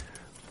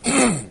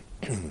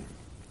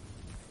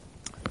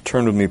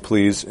Turn with me,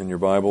 please, in your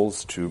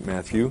Bibles to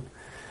Matthew.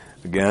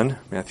 Again,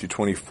 Matthew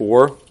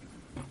 24.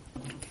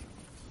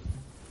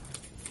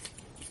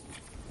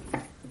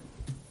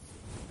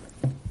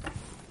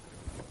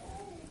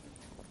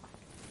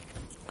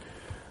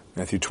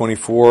 Matthew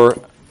 24.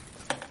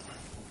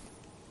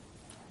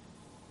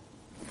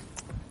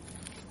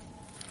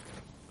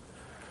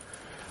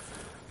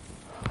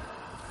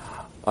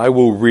 I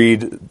will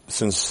read,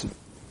 since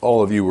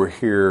all of you were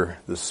here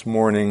this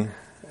morning,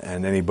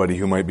 and anybody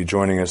who might be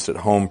joining us at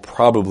home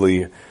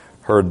probably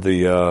heard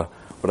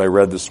what I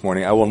read this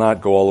morning. I will not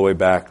go all the way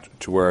back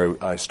to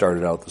where I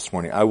started out this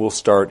morning. I will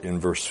start in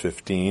verse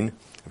 15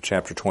 of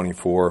chapter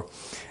 24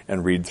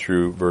 and read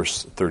through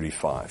verse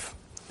 35.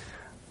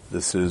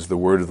 This is the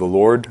word of the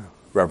Lord.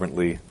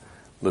 Reverently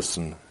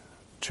listen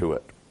to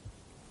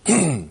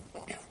it.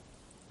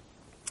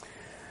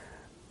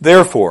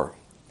 Therefore,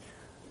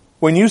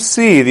 when you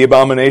see the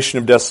abomination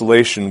of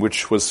desolation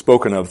which was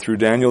spoken of through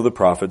Daniel the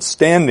prophet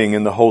standing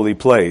in the holy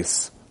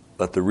place,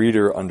 let the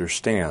reader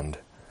understand.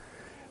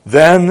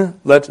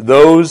 Then let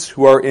those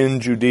who are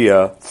in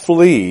Judea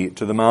flee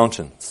to the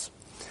mountains.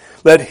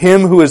 Let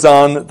him who is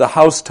on the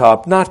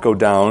housetop not go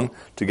down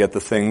to get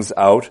the things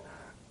out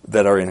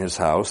that are in his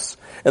house,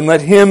 and let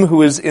him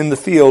who is in the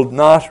field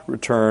not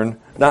turn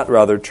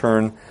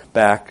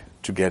back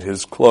to get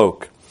his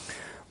cloak.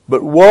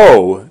 But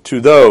woe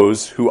to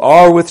those who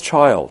are with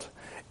child,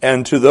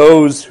 and to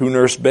those who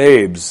nurse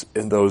babes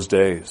in those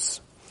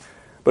days.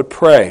 But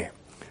pray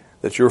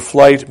that your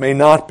flight may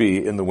not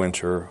be in the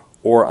winter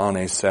or on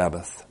a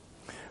Sabbath.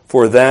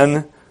 For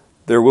then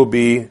there will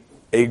be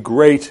a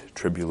great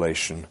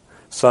tribulation,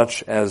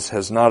 such as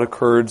has not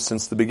occurred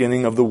since the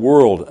beginning of the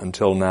world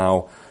until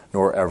now,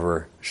 nor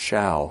ever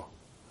shall.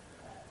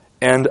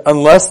 And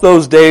unless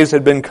those days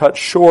had been cut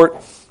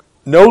short,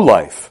 no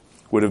life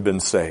would have been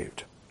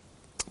saved.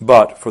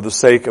 But for the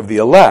sake of the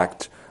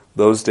elect,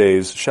 those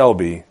days shall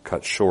be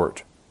cut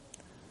short.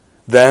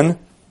 Then,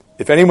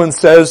 if anyone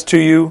says to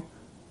you,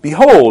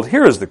 Behold,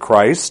 here is the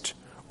Christ,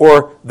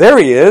 or there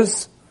he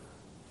is,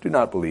 do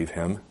not believe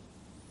him.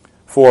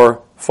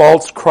 For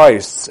false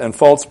Christs and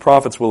false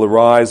prophets will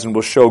arise and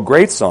will show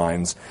great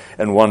signs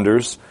and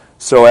wonders,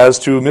 so as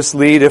to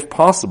mislead, if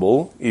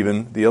possible,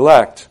 even the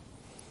elect.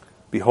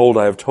 Behold,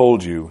 I have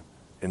told you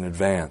in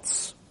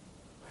advance.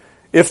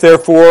 If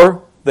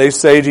therefore they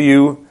say to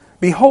you,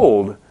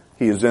 Behold,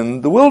 he is in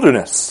the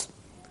wilderness,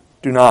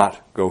 do not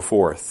go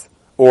forth.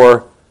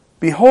 Or,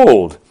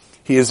 Behold,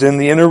 he is in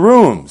the inner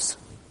rooms,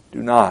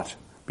 do not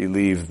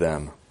believe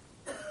them.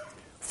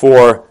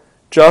 For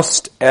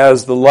just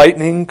as the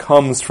lightning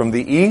comes from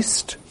the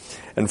east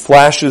and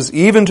flashes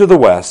even to the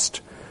west,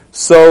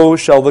 so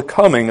shall the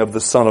coming of the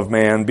Son of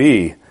Man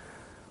be.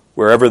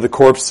 Wherever the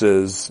corpse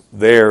is,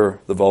 there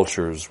the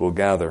vultures will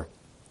gather.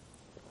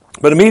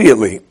 But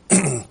immediately,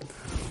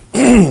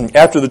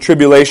 after the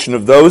tribulation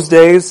of those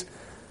days,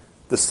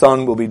 the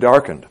sun will be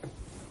darkened,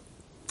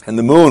 and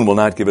the moon will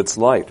not give its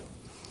light,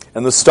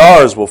 and the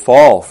stars will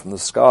fall from the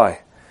sky,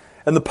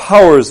 and the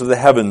powers of the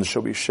heavens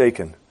shall be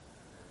shaken.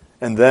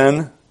 And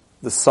then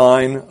the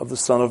sign of the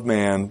Son of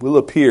Man will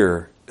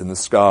appear in the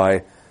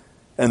sky,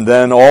 and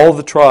then all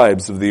the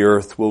tribes of the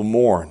earth will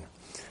mourn,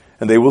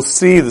 and they will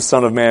see the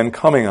Son of Man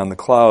coming on the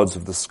clouds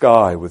of the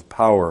sky with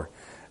power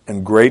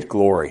and great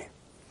glory.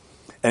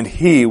 And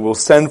he will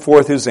send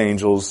forth his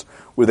angels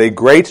with a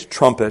great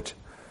trumpet,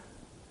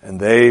 and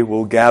they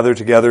will gather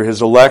together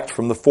his elect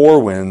from the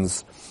four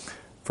winds,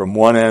 from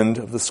one end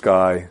of the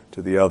sky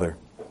to the other.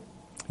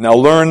 Now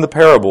learn the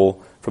parable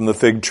from the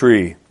fig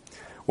tree.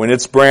 When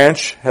its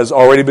branch has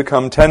already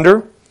become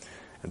tender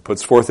and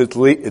puts forth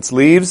its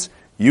leaves,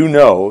 you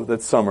know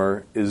that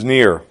summer is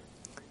near.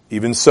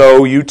 Even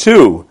so, you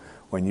too,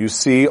 when you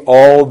see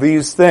all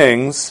these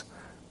things,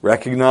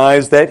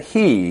 recognize that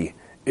he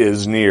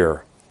is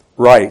near,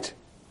 right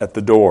at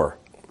the door.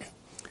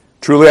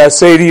 Truly I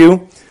say to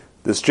you,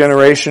 this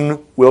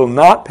generation will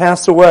not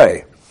pass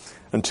away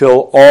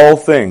until all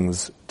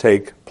things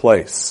take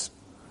place.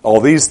 All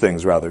these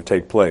things, rather,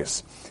 take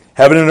place.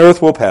 Heaven and earth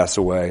will pass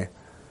away,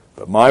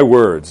 but my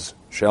words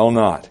shall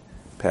not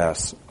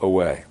pass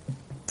away.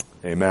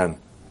 Amen.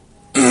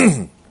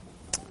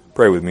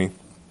 Pray with me.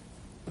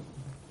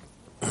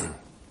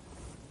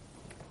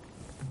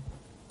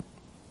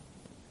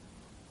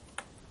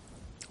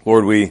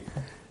 Lord, we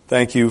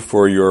thank you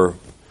for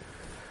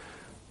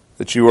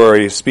that you are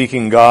a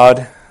speaking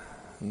God,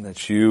 and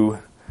that you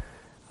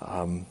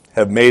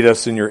have made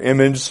us in your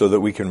image so that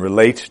we can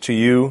relate to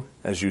you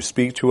as you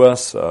speak to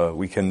us.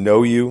 We can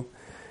know you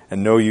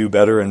and know you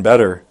better and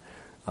better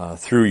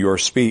through your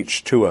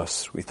speech to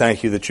us. We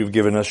thank you that you've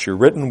given us your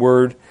written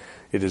word.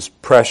 It is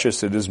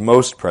precious. It is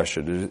most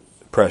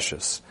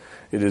precious.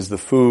 It is the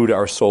food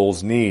our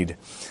souls need.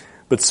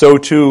 But so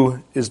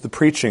too is the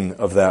preaching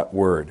of that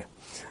word,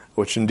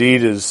 which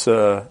indeed is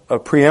a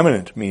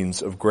preeminent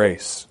means of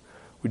grace.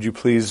 Would you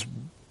please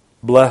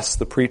bless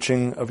the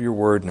preaching of your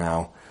word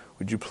now?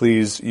 Would you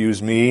please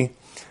use me,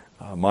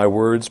 my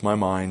words, my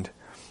mind,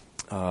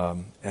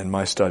 and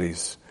my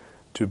studies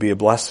to be a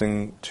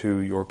blessing to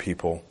your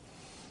people.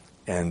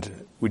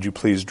 And would you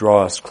please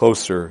draw us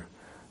closer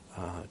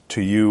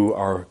to you,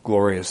 our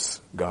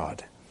glorious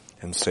God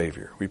and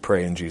Savior. We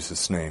pray in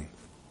Jesus' name.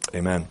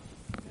 Amen.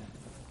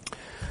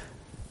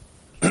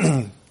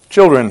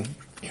 Children,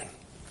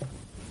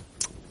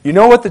 you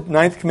know what the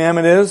ninth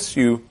commandment is?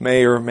 You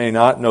may or may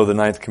not know the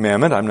ninth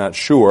commandment. I'm not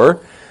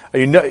sure.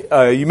 You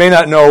may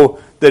not know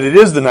that it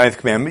is the ninth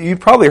commandment. You've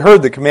probably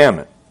heard the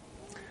commandment.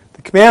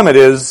 The commandment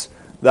is,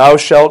 thou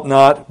shalt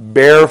not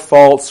bear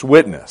false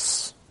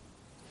witness.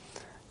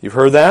 You've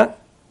heard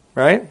that,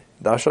 right?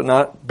 Thou shalt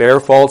not bear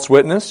false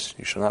witness.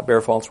 You shall not bear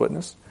false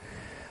witness.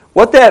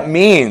 What that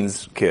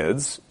means,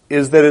 kids,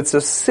 is that it's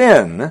a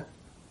sin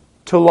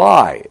to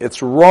lie.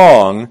 It's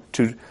wrong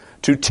to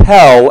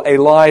tell a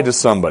lie to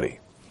somebody.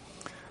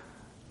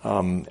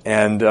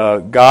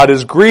 God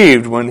is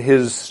grieved when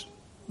His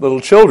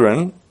little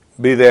children,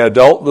 be they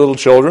adult little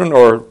children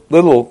or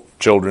little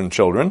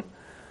children,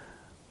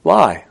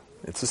 lie.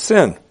 It's a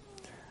sin.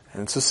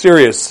 And it's a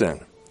serious sin.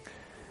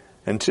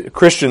 And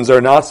Christians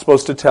are not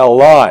supposed to tell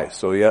lies.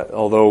 So yet,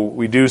 although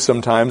we do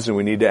sometimes, and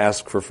we need to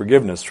ask for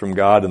forgiveness from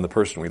God and the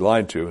person we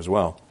lied to as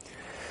well.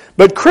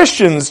 But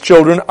Christians,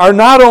 children, are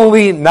not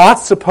only not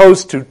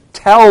supposed to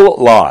tell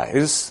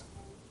lies,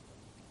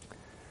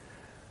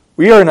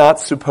 we are not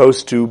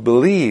supposed to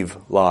believe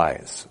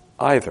lies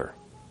either.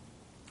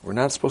 We're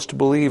not supposed to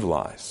believe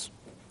lies.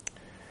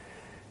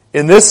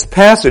 In this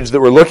passage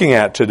that we're looking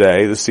at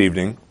today, this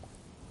evening,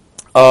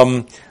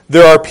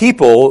 there are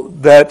people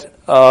that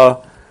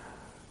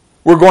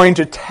were going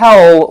to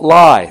tell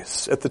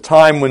lies at the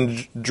time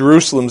when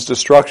Jerusalem's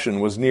destruction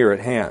was near at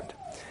hand.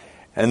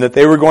 And that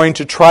they were going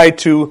to try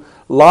to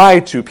lie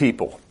to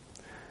people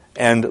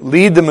and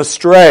lead them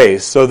astray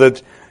so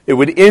that it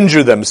would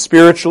injure them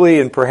spiritually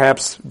and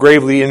perhaps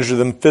gravely injure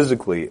them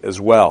physically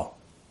as well.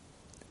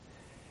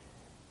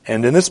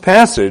 And in this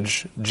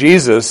passage,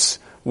 Jesus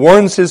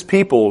warns His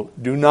people,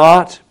 do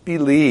not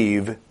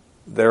believe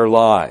their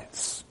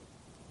lies.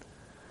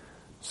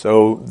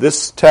 So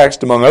this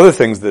text, among other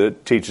things that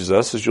it teaches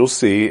us, as you'll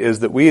see, is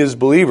that we as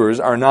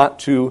believers are not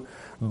to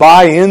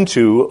buy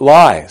into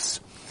lies.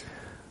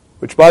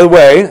 Which, by the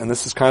way, and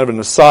this is kind of an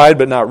aside,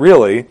 but not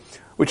really,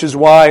 which is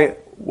why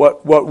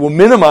what will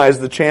minimize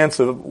the chance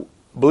of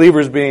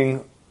believers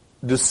being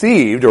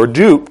deceived or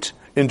duped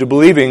into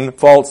believing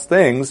false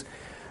things,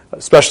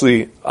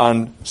 especially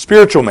on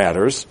spiritual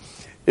matters,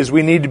 is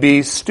we need to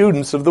be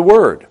students of the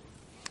Word.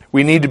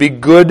 We need to be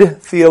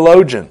good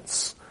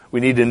theologians. We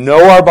need to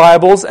know our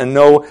Bibles and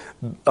know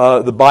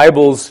the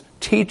Bible's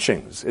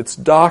teachings, its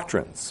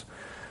doctrines,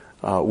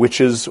 which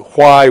is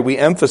why we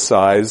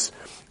emphasize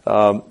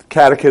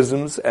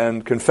catechisms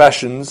and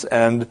confessions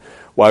and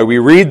why we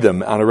read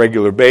them on a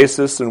regular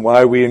basis and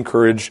why we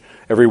encourage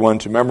everyone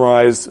to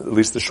memorize at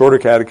least the shorter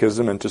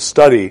catechism and to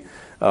study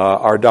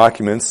our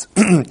documents,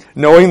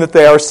 knowing that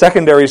they are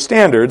secondary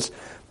standards,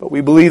 but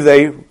we believe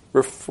they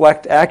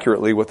reflect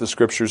accurately what the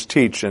Scriptures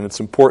teach, and it's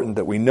important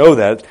that we know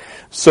that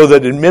so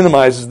that it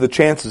minimizes the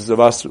chances of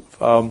us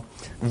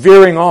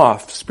veering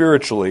off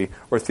spiritually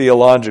or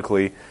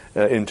theologically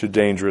into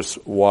dangerous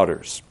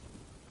waters.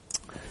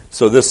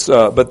 So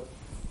but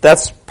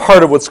that's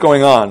part of what's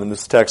going on in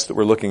this text that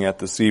we're looking at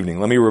this evening.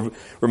 Let me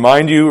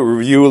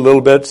review a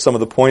little bit some of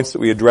the points that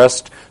we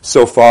addressed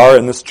so far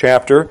in this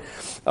chapter.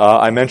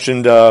 I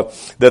mentioned that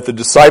the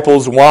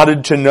disciples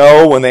wanted to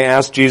know when they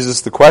asked Jesus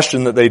the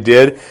question that they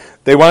did.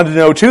 They wanted to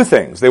know two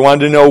things. They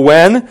wanted to know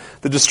when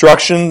the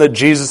destruction that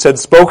Jesus had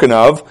spoken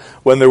of,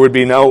 when there would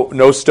be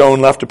no stone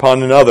left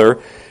upon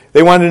another,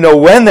 they wanted to know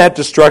when that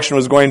destruction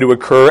was going to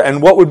occur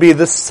and what would be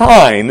the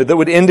sign that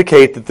would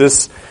indicate that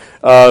this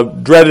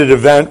dreaded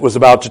event was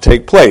about to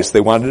take place.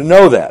 They wanted to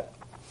know that.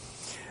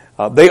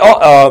 They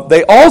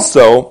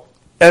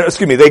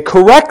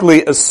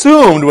correctly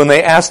assumed when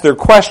they asked their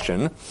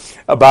question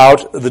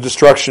about the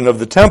destruction of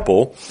the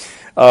temple,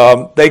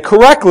 they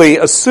correctly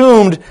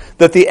assumed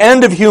that the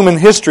end of human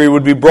history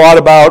would be brought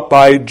about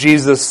by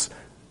Jesus'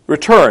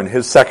 return,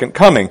 His second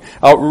coming.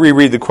 I'll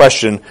reread the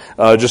question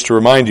just to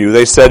remind you.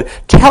 They said,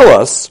 tell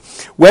us,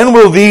 when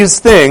will these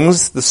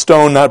things, the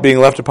stone not being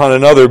left upon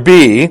another,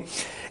 be,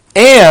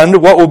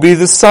 and what will be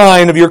the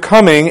sign of your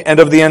coming and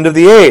of the end of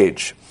the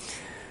age?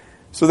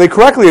 So they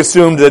correctly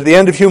assumed that the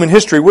end of human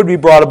history would be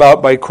brought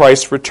about by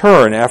Christ's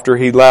return after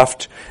He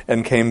left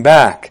and came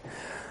back.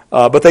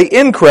 But they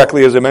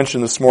incorrectly, as I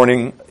mentioned this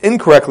morning,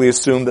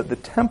 assumed that the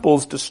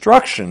temple's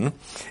destruction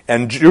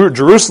and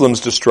Jerusalem's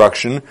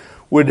destruction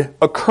would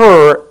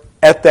occur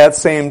at that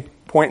same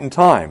point in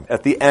time,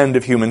 at the end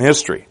of human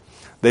history.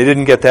 They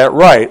didn't get that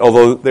right,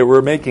 although they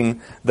were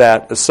making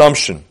that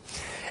assumption.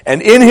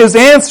 And in His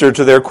answer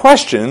to their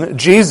question,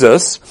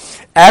 Jesus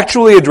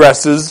actually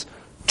addresses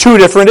two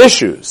different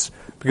issues.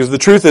 Because the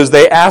truth is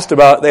they asked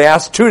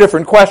two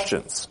different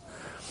questions.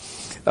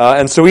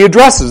 And so He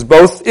addresses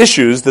both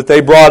issues that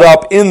they brought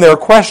up in their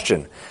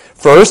question.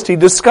 First, He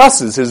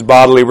discusses His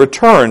bodily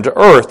return to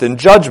earth in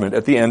judgment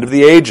at the end of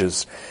the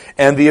ages,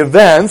 and the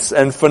events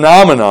and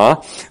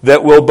phenomena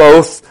that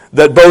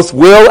both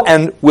will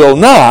and will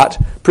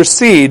not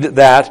precede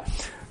that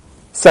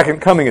second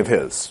coming of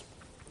His.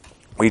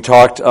 We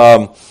talked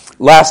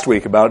last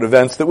week about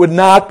events that would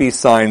not be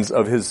signs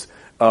of his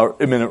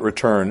imminent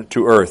return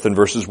to earth in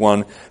verses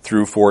 1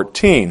 through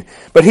 14.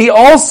 But he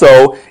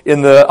also,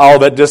 in the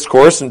Olivet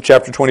Discourse, in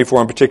chapter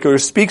 24 in particular,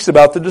 speaks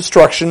about the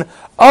destruction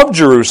of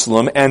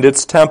Jerusalem and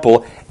its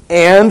temple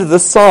and the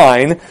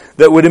sign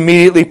that would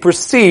immediately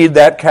precede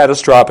that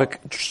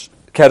catastrophic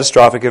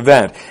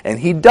event. And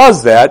he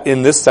does that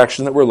in this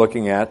section that we're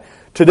looking at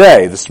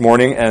today, this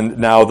morning, and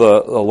now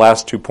the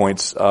last 2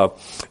 points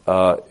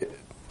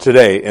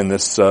today in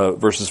this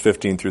verses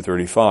 15 through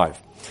 35.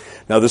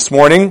 Now this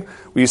morning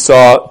we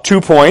saw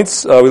 2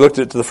 points. We looked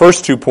at the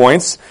first 2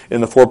 points in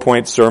the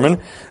 4-point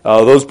sermon.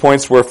 Those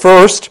points were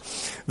first,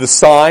 the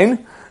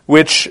sign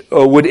which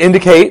would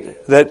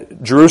indicate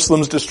that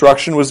Jerusalem's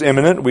destruction was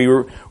imminent.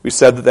 We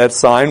said that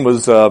sign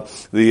was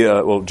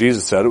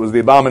Jesus said it was the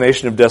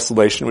abomination of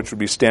desolation, which would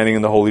be standing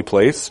in the holy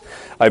place.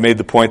 I made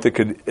the point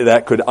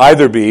that could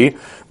either be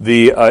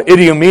the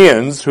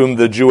Idumeans, whom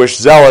the Jewish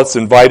zealots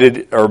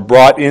invited or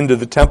brought into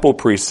the temple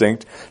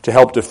precinct to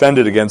help defend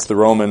it against the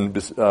Roman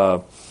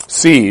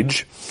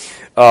siege,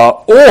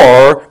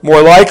 or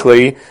more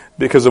likely,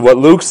 because of what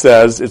Luke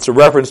says, it's a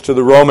reference to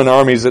the Roman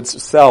armies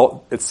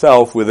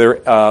itself with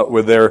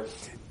their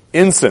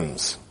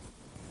ensigns.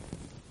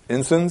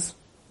 Ensigns?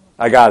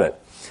 I got it.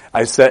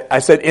 I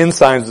said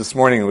ensigns this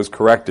morning and was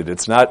corrected.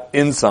 It's not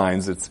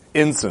ensigns, it's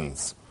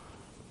ensigns.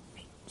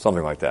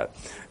 Something like that.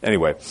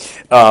 Anyway,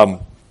 at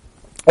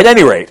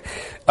any rate,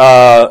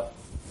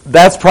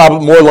 that's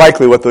probably more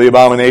likely what the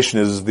abomination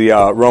is the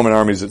Roman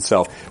armies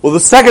itself. Well, the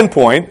second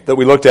point that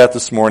we looked at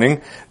this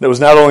morning, that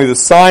was not only the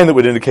sign that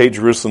would indicate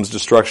Jerusalem's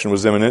destruction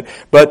was imminent,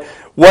 but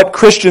what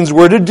Christians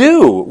were to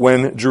do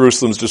when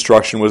Jerusalem's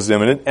destruction was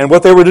imminent. And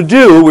what they were to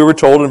do, we were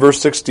told in verse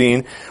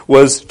 16,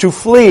 was to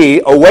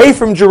flee away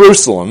from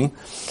Jerusalem,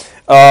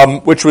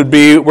 which would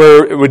be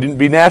where it would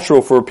be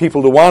natural for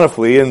people to want to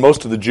flee, and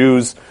most of the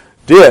Jews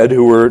did,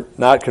 who were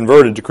not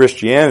converted to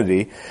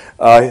Christianity.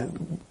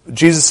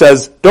 Jesus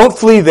says, don't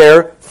flee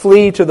there,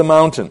 flee to the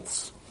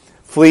mountains.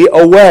 Flee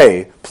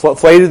away.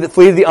 Flee to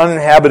the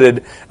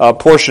uninhabited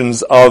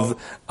portions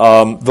of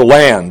the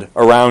land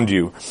around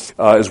you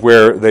is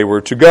where they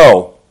were to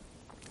go.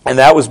 And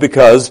that was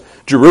because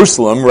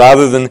Jerusalem,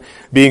 rather than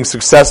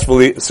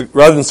successfully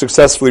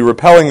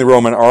repelling the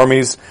Roman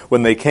armies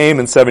when they came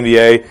in 70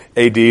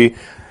 AD,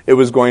 it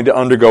was going to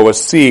undergo a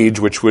siege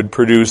which would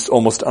produce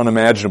almost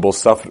unimaginable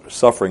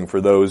suffering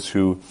for those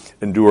who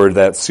endured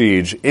that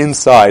siege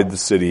inside the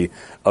city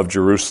of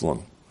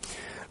Jerusalem.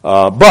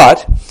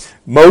 But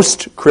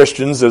most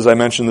Christians, as I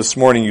mentioned this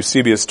morning,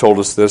 Eusebius told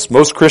us this,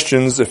 most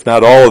Christians, if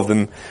not all of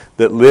them,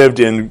 that lived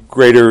in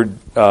greater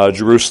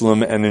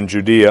Jerusalem and in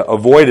Judea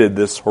avoided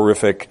this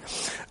horrific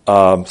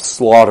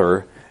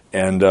slaughter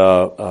and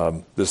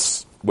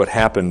this what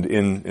happened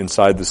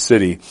inside the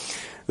city.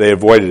 They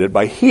avoided it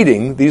by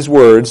heeding these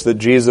words that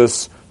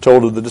Jesus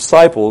told of the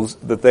disciples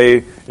that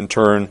they, in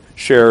turn,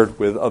 shared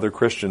with other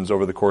Christians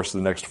over the course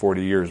of the next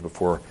 40 years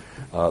before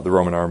the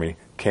Roman army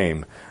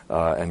came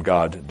and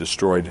God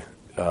destroyed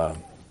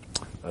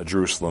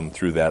Jerusalem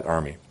through that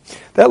army.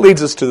 That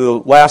leads us to the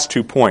last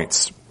 2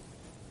 points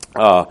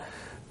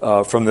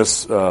from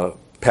this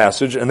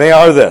passage, and they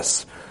are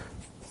this.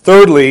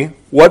 Thirdly,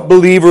 what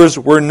believers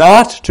were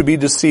not to be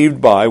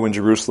deceived by when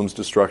Jerusalem's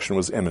destruction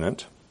was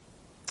imminent.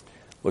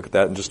 Look at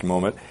that in just a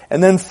moment.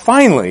 And then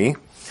finally,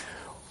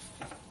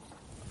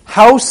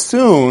 how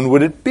soon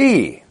would it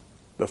be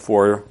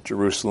before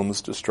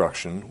Jerusalem's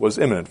destruction was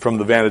imminent from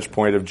the vantage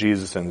point of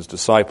Jesus and his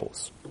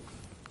disciples?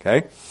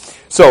 Okay?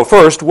 So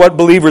first, what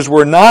believers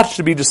were not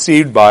to be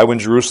deceived by when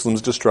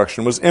Jerusalem's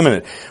destruction was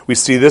imminent. We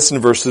see this in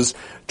verses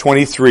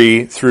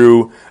 23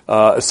 through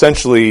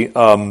essentially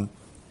 31,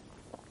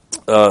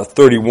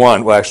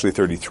 well actually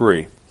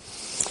 33.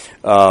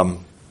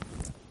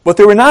 What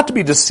they were not to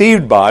be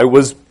deceived by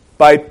was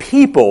by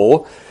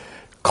people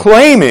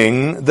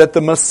claiming that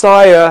the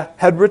Messiah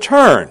had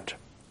returned.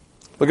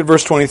 Look at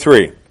verse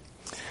 23.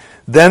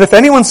 Then if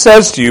anyone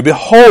says to you,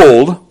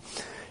 behold,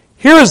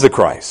 here is the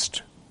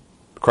Christ.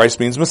 Christ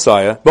means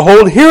Messiah.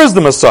 Behold, here is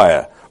the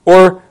Messiah.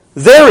 Or,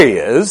 there he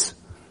is.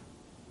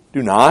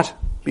 Do not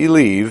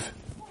believe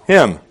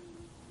him.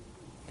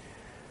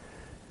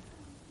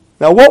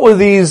 Now, what were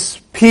these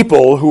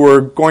people who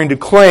were going to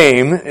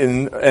claim,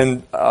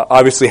 and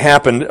obviously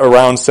happened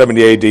around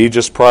 70 AD,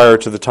 just prior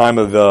to the time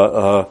of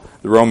the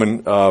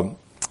Roman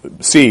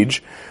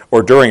siege,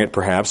 or during it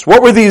perhaps,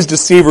 what were these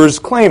deceivers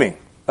claiming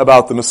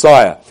about the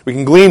Messiah? We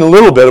can glean a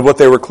little bit of what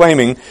they were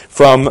claiming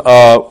from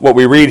what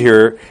we read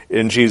here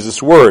in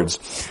Jesus' words.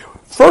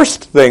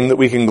 First thing that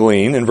we can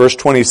glean in verse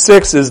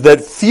 26 is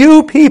that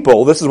few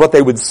people, this is what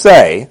they would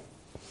say,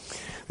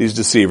 these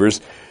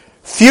deceivers,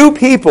 few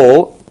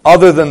people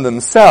other than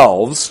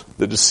themselves,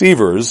 the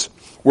deceivers,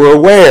 were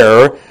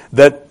aware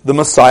that the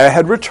Messiah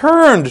had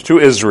returned to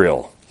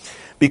Israel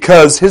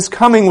because his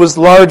coming was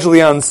largely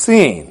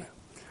unseen.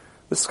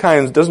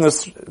 Doesn't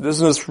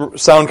this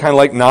sound kind of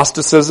like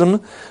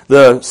Gnosticism?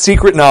 The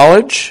secret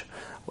knowledge?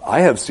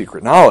 I have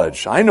secret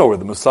knowledge. I know where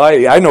the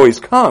Messiah, I know he's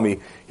come.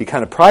 He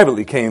kind of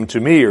privately came to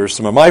me or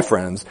some of my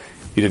friends.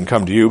 He didn't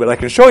come to you, but I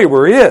can show you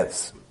where he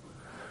is.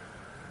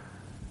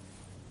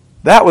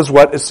 That was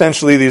what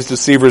essentially these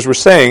deceivers were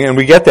saying, and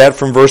we get that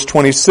from verse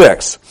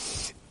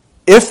 26.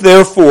 If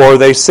therefore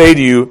they say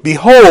to you,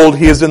 behold,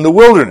 he is in the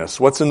wilderness.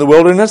 What's in the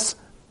wilderness?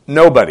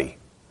 Nobody.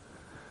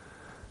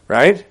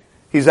 Right?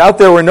 He's out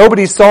there where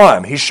nobody saw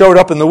him. He showed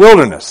up in the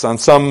wilderness on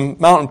some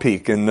mountain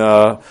peak in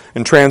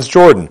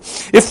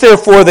Transjordan. If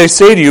therefore they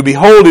say to you,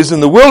 behold, he's in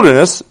the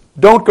wilderness,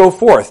 don't go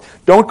forth.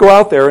 Don't go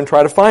out there and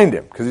try to find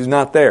him, because he's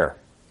not there.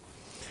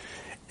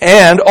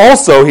 And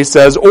also, he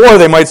says, or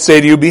they might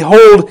say to you,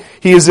 behold,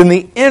 he is in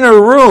the inner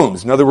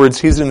rooms. In other words,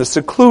 he's in a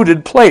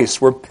secluded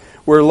place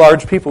where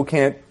large people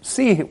can't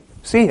see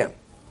him.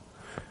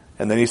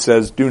 And then he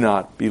says, do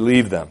not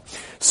believe them.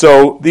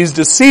 So these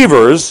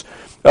deceivers,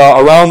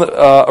 around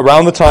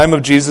the time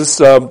of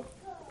Jesus, of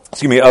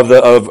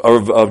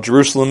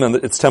Jerusalem and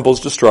its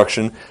temple's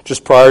destruction,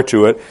 just prior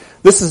to it,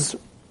 this is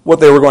what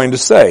they were going to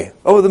say.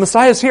 Oh, the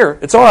Messiah's here.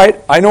 It's all right.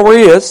 I know where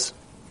he is.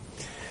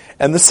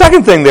 And the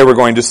second thing they were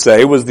going to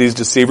say was these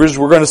deceivers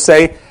were going to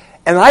say,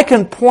 and I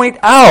can point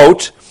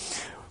out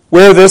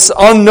where this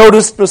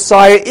unnoticed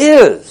Messiah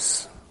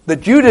is,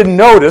 that you didn't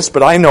notice,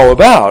 but I know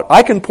about.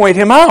 I can point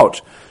him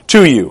out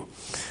to you,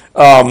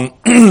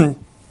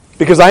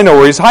 because I know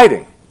where he's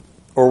hiding,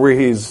 or where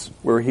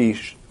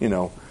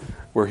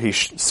he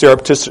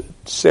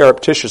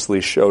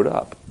surreptitiously showed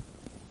up.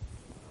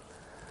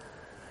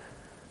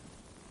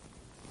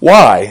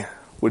 Why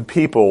would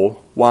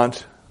people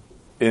want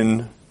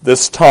in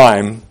this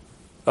time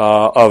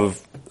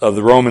of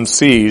the Roman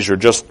siege, or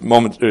just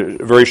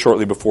very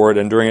shortly before it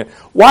and during it,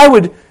 why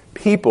would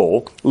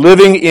people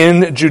living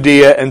in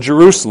Judea and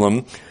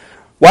Jerusalem,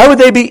 why would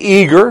they be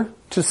eager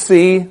to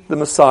see the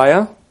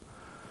Messiah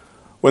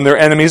when their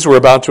enemies were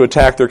about to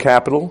attack their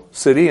capital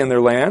city and their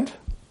land?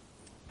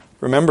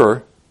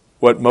 Remember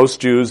what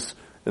most Jews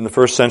in the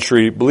first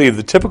century believed.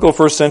 The typical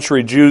first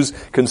century Jew's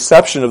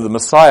conception of the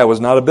Messiah was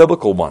not a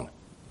biblical one.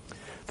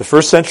 The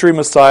first century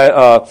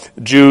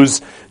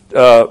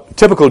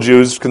typical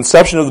Jews'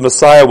 conception of the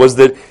Messiah was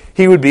that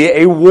he would be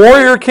a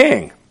warrior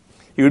king.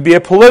 He would be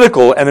a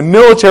political and a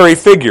military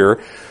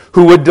figure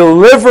who would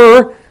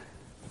deliver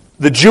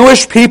the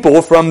Jewish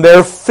people from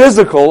their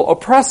physical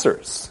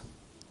oppressors,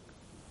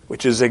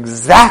 which is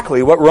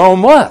exactly what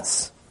Rome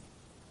was.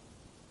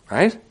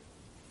 Right?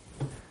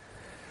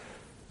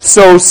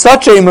 So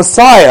such a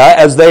Messiah,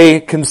 as they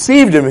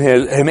conceived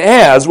him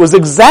as, was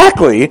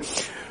exactly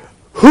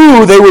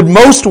who they would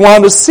most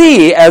want to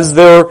see as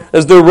their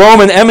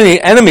Roman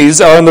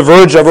enemies are on the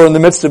verge of or in the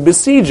midst of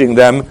besieging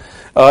them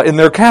in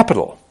their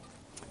capital.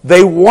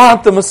 They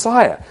want the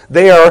Messiah.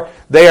 They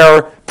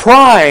are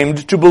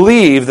primed to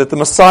believe that the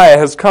Messiah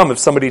has come if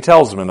somebody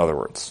tells them, in other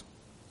words.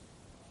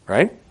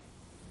 Right?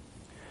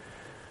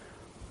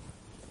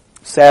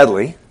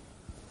 Sadly,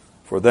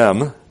 for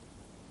them,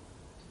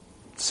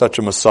 such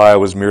a Messiah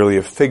was merely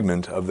a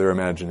figment of their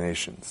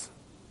imaginations.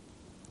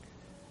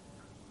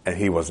 And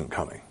he wasn't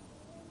coming,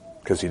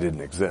 because he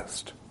didn't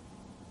exist.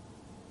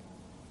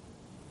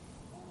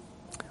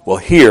 Well,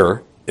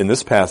 here, in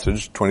this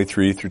passage,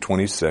 23 through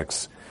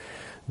 26,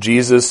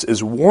 Jesus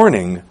is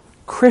warning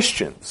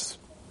Christians,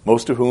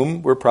 most of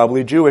whom were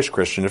probably Jewish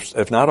Christians,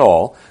 if not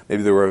all.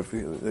 Maybe there were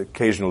an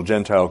occasional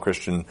Gentile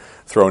Christian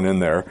thrown in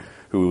there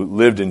who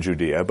lived in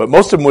Judea, but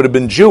most of them would have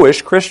been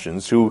Jewish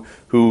Christians who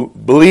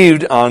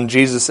believed on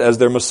Jesus as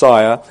their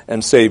Messiah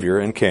and Savior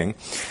and King.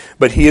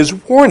 But he is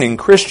warning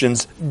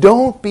Christians,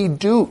 don't be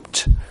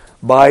duped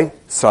by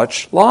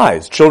such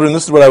lies. Children,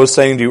 this is what I was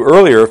saying to you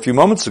earlier a few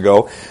moments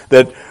ago,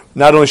 that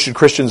not only should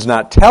Christians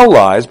not tell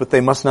lies, but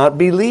they must not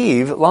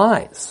believe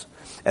lies.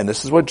 And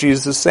this is what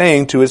Jesus is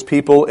saying to his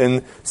people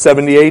in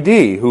 70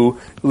 AD who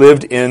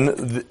lived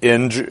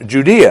in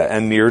Judea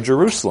and near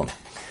Jerusalem.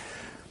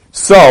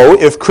 So,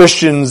 if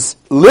Christians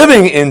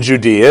living in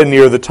Judea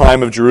near the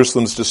time of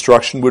Jerusalem's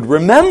destruction would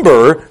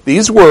remember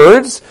these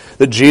words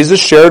that Jesus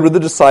shared with the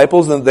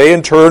disciples and they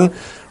in turn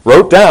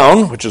wrote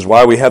down, which is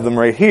why we have them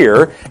right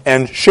here,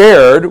 and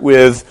shared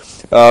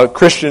with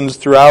Christians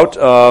throughout,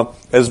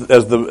 as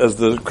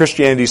the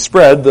Christianity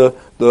spread,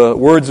 the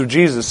words of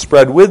Jesus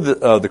spread with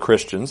the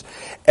Christians.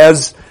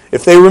 As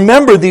if they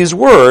remember these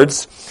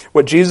words,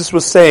 what Jesus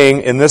was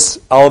saying in this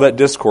Olivet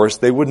Discourse,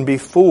 they wouldn't be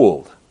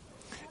fooled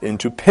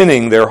into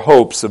pinning their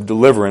hopes of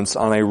deliverance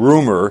on a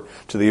rumor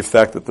to the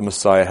effect that the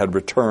Messiah had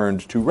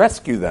returned to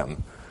rescue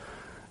them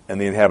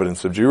and the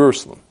inhabitants of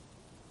Jerusalem.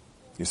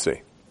 You see.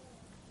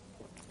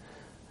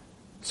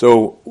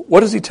 So,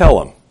 what does he tell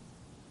them?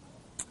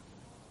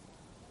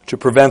 To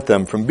prevent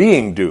them from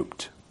being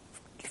duped,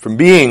 from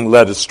being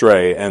led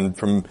astray, and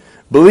from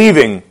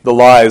believing the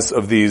lies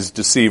of these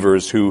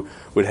deceivers who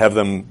would have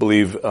them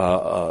believe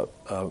the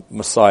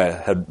Messiah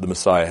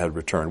had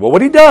returned. Well,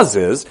 what he does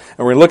is, and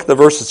we're going to look at the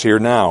verses here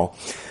now,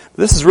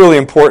 this is really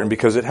important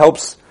because it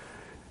helps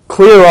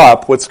clear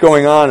up what's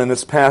going on in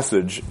this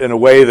passage in a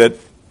way that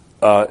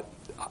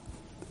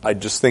I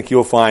just think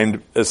you'll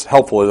find as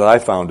helpful as I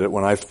found it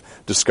when I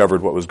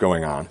discovered what was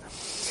going on,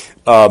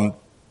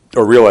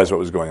 or realized what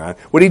was going on.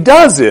 What he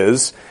does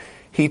is,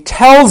 he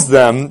tells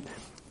them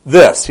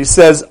this. He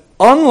says,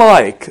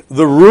 unlike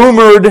the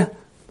rumored,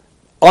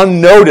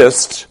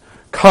 unnoticed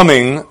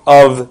coming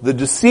of the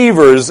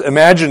deceiver's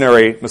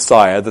imaginary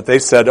Messiah that they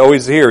said, oh,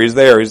 he's here, he's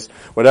there, he's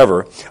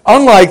whatever.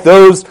 Unlike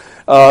those,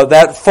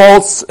 that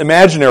false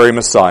imaginary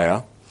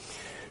Messiah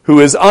who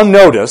is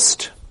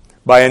unnoticed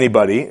by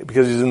anybody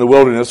because he's in the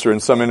wilderness or in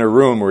some inner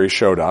room where he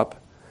showed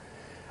up,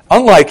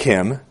 unlike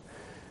him,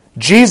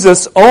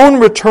 Jesus' own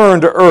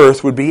return to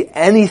earth would be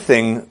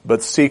anything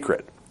but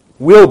secret.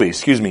 Will be,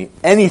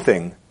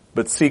 anything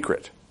but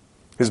secret.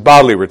 His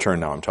bodily return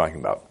now I'm talking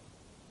about.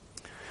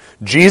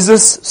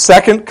 Jesus'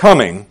 second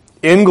coming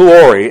in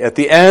glory at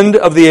the end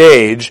of the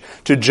age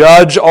to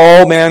judge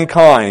all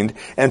mankind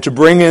and to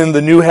bring in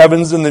the new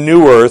heavens and the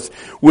new earth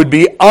will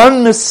be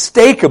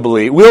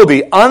unmistakably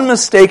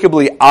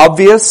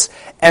obvious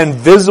and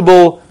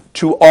visible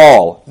to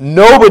all.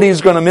 Nobody's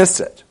going to miss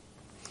it.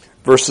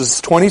 Verses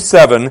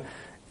 27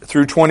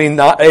 through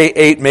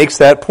 28 makes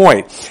that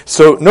point.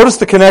 So notice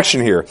the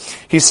connection here.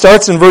 He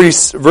starts in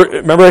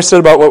remember I said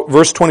about what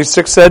verse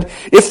 26 said?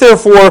 If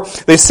therefore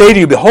they say to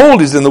you, behold,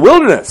 he's in the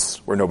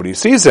wilderness, where nobody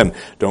sees him,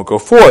 don't go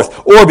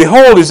forth. Or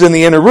behold, he's in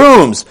the inner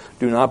rooms,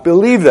 do not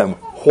believe them.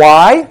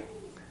 Why?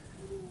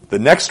 The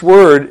next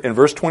word in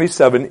verse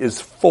 27 is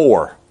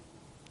for.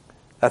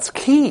 That's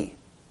key,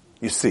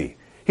 you see.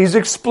 He's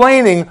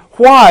explaining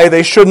why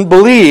they shouldn't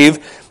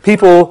believe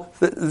people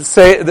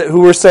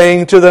who were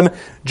saying to them,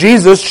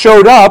 Jesus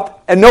showed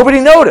up and nobody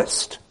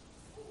noticed.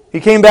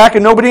 He came back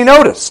and nobody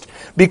noticed.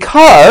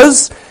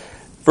 Because,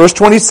 verse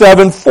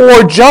 27,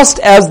 for just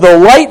as the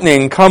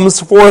lightning comes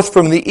forth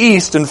from the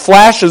east and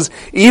flashes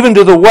even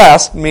to the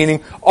west,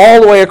 meaning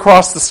all the way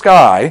across the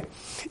sky,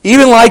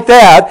 even like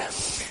that,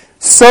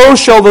 so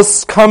shall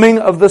the coming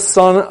of the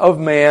Son of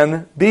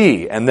Man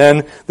be. And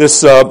then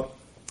this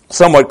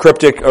somewhat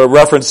cryptic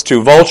reference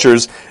to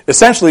vultures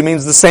essentially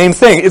means the same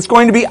thing. It's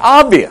going to be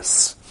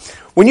obvious.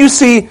 When you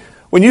see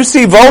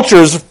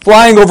vultures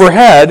flying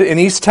overhead in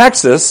East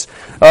Texas,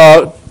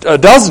 a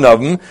dozen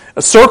of them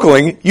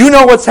circling, you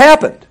know what's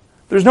happened.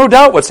 There's no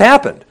doubt what's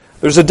happened.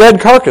 There's a dead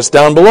carcass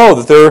down below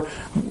that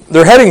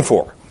they're heading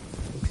for.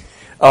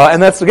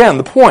 And that's, again,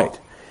 the point.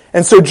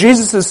 And so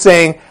Jesus is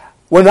saying,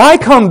 when I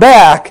come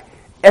back,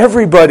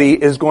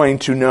 everybody is going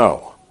to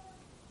know.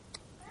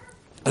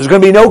 There's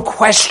going to be no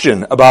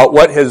question about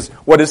what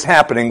is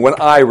happening when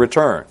I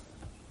return.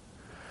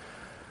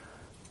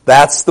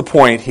 That's the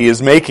point he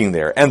is making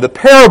there. And the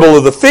parable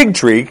of the fig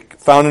tree,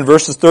 found in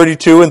verses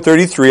 32 and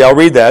 33, I'll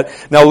read that.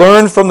 Now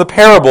learn from the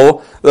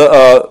parable,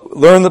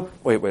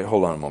 wait,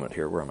 hold on a moment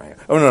here. Where am I?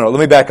 Oh, no, let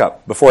me back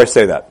up before I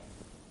say that.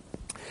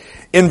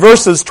 In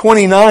verses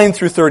 29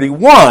 through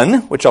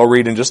 31, which I'll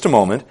read in just a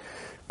moment,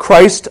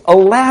 Christ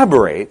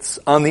elaborates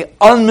on the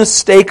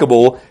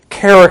unmistakable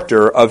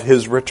character of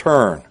his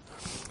return.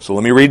 So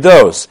let me read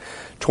those.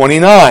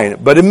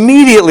 29, but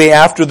immediately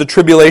after the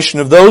tribulation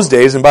of those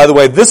days, and by the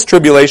way, this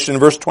tribulation in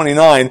verse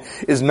 29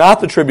 is not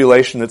the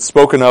tribulation that's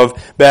spoken of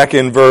back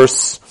in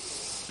verse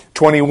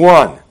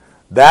 21.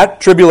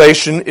 That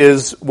tribulation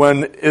is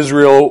when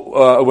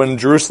when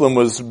Jerusalem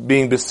was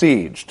being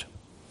besieged,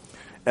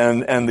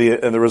 and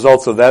the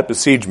results of that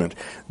besiegement.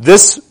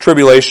 This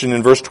tribulation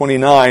in verse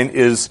 29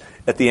 is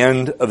at the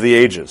end of the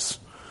ages,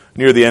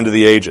 near the end of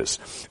the ages,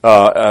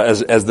 as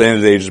the end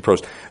of the ages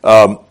approach.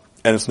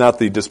 And it's not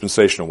the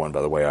dispensational one,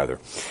 by the way, either.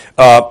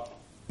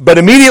 But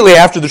immediately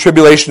after the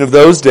tribulation of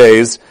those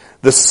days,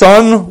 the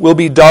sun will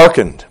be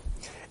darkened,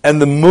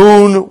 and the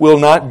moon will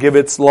not give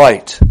its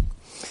light,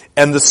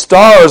 and the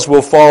stars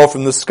will fall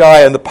from the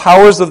sky, and the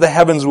powers of the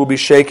heavens will be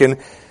shaken.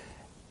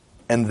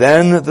 And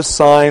then the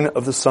sign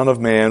of the Son of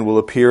Man will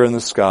appear in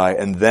the sky,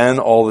 and then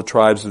all the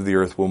tribes of the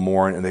earth will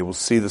mourn, and they will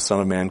see the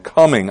Son of Man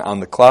coming on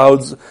the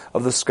clouds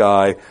of the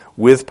sky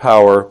with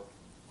power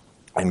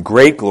and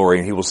great glory,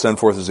 and he will send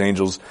forth his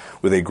angels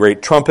with a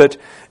great trumpet,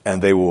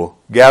 and they will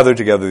gather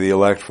together the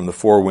elect from the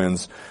four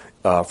winds,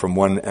 from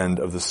one end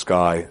of the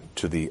sky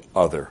to the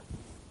other.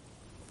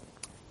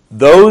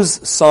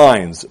 Those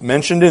signs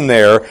mentioned in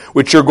there,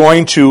 which are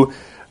going to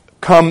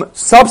come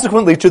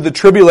subsequently to the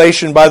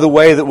tribulation, by the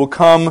way, that will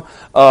come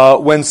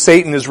when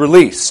Satan is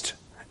released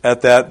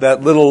at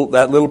that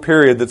little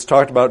period that's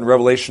talked about in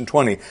Revelation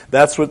 20.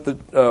 That's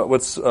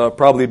what's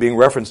probably being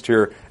referenced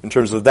here in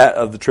terms of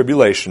the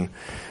tribulation.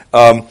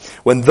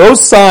 When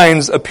those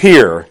signs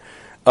appear,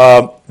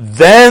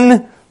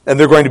 then, and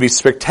they're going to be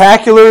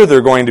spectacular, they're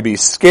going to be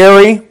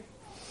scary,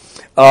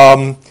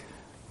 and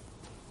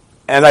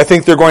I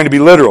think they're going to be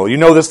literal. You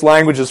know this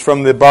language is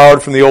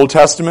borrowed from the Old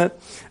Testament.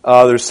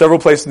 There's several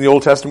places in the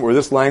Old Testament where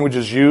this language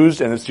is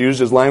used, and it's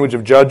used as language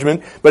of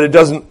judgment, but it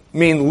doesn't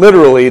mean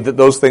literally that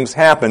those things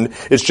happened.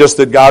 It's just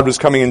that God was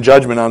coming in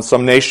judgment on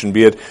some nation,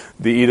 be it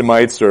the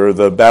Edomites or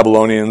the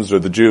Babylonians or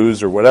the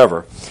Jews or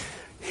whatever.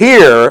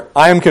 Here,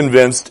 I am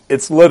convinced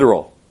it's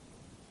literal.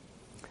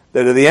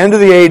 That at the end of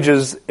the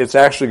ages, it's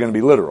actually going to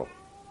be literal.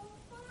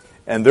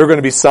 And they're going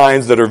to be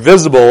signs that are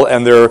visible,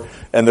 and they're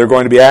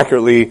going to be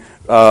accurately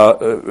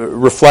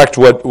reflect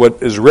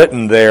what is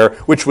written there,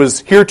 which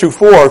was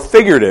heretofore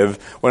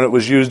figurative when it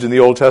was used in the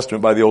Old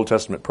Testament by the Old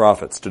Testament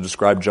prophets to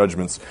describe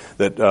judgments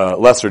that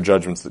lesser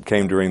judgments that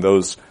came during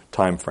those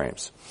time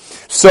frames.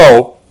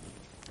 So,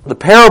 the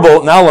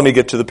parable, now let me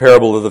get to the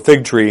parable of the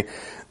fig tree,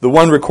 the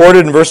one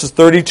recorded in verses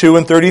 32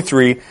 and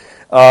 33.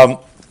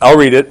 I'll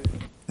read it.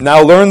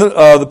 Now learn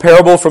the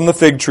parable from the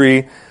fig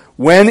tree.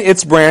 When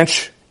its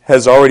branch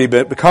has already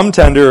become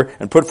tender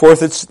and put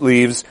forth its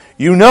leaves,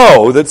 you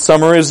know that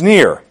summer is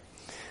near.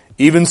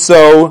 Even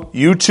so,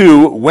 you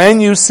too, when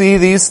you see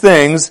these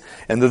things,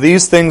 and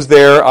these things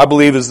there, I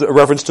believe, is a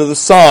reference to the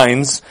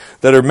signs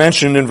that are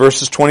mentioned in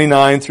verses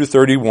 29 through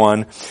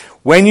 31.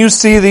 When you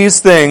see these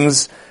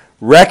things,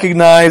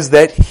 recognize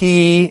that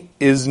He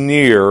is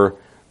near,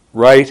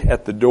 right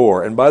at the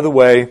door. And by the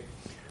way,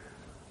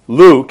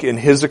 Luke, in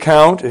his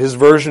account, his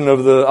version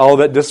of the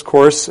Olivet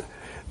Discourse,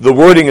 the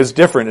wording is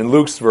different in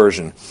Luke's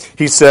version.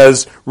 He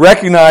says,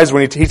 recognize,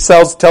 when he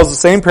tells the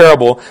same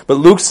parable, but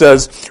Luke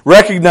says,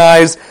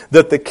 recognize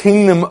that the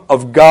kingdom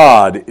of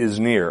God is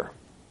near.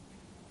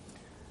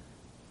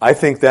 I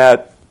think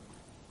that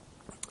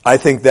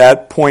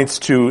points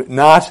to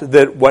not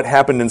that what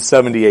happened in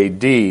 70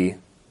 A.D.,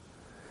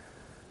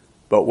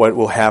 but what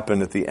will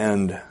happen at the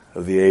end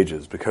of the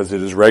ages, because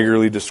it is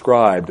regularly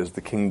described as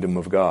the kingdom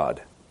of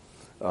God.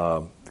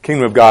 The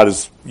kingdom of God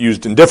is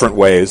used in different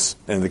ways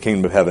in the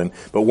kingdom of heaven,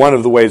 but one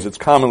of the ways it's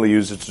commonly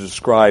used is to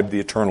describe the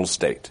eternal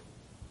state.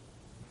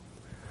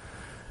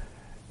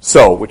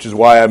 So, which is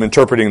why I'm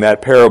interpreting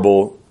that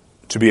parable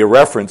to be a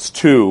reference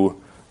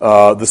to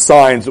the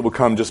signs that will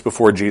come just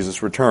before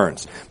Jesus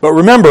returns. But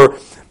remember,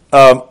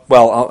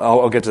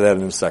 I'll get to that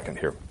in a second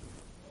here.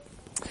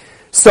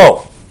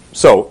 So,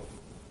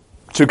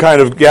 to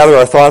kind of gather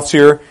our thoughts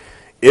here,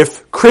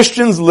 if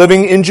Christians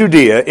living in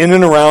Judea in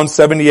and around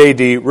 70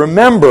 A.D.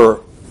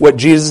 remember what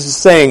Jesus is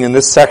saying in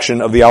this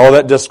section of the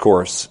Olivet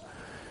Discourse,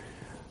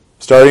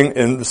 starting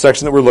in the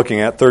section that we're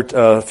looking at,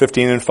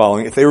 15 and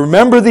following, if they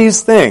remember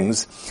these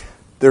things,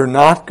 they're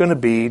not going to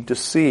be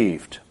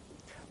deceived.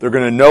 They're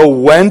going to know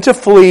when to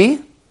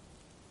flee,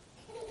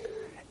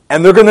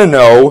 and they're going to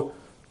know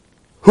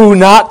who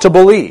not to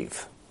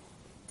believe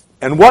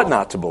and what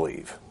not to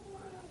believe.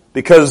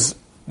 Because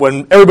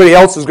when everybody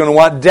else is going to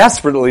want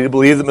desperately to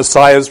believe that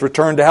Messiah has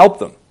returned to help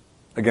them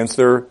against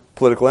their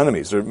political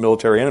enemies, their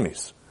military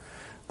enemies.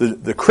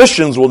 The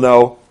Christians will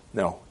know,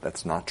 no,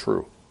 that's not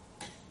true.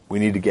 We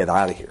need to get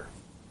out of here.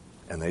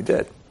 And they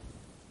did.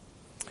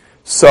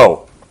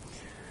 So,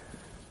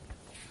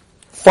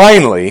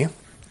 finally,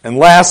 and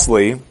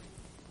lastly,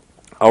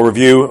 I'll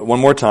review one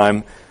more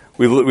time.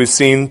 We've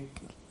seen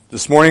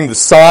this morning the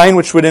sign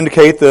which would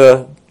indicate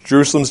the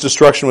Jerusalem's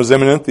destruction was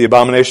imminent, the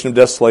abomination of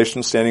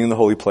desolation standing in the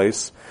holy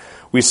place.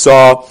 We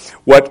saw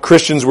what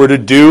Christians were to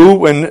do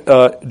when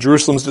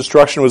Jerusalem's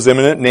destruction was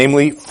imminent,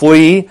 namely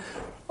flee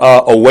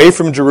away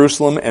from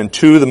Jerusalem and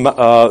to the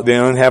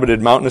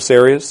uninhabited mountainous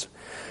areas.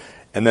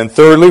 And then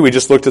thirdly, we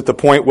just looked at the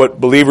point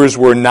what believers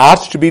were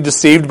not to be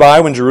deceived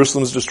by when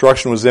Jerusalem's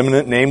destruction was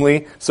imminent,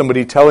 namely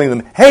somebody telling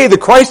them, hey, the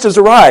Christ has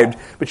arrived,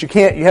 but you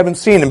haven't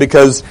seen him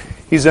because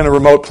he's in a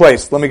remote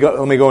place. Let me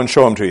go and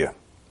show him to you.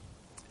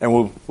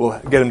 And we'll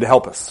get him to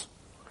help us.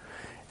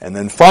 And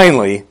then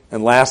finally,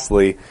 and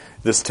lastly,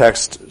 this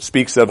text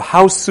speaks of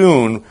how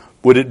soon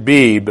would it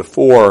be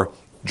before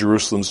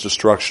Jerusalem's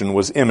destruction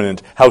was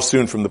imminent? How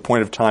soon from the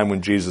point of time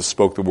when Jesus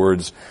spoke the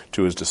words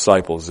to his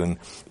disciples in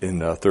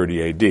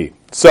 30 A.D.?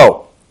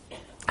 So,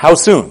 how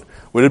soon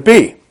would it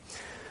be?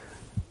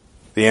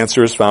 The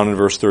answer is found in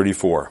verse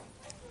 34.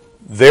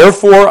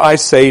 Therefore I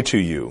say to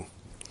you,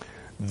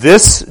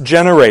 this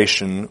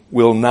generation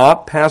will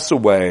not pass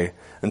away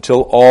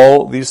until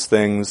all these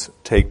things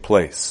take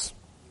place.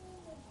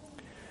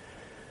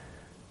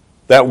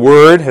 That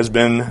word has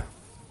been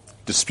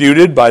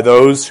disputed by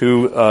those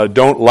who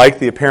don't like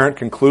the apparent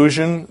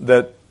conclusion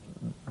that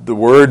the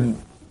word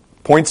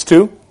points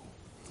to.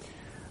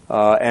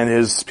 And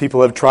his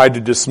people have tried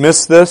to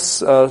dismiss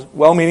this,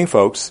 well-meaning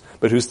folks,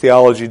 but whose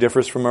theology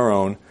differs from our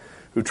own,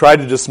 who tried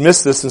to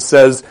dismiss this and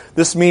says,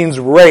 this means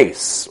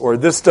race, or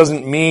this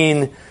doesn't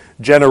mean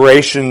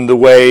generation the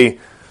way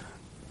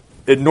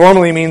it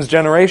normally means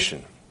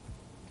generation.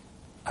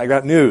 I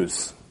got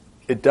news.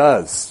 It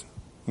does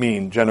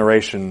mean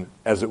generation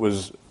as it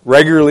was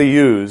regularly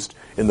used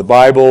in the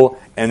Bible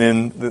and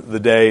in the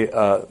day,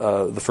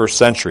 the first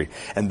century.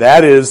 And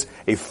that is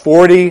a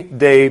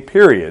 40-day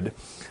period,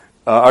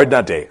 a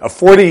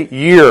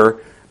 40-year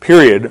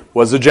period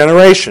was a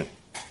generation.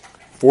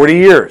 40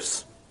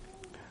 years.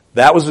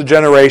 That was a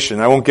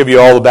generation. I won't give you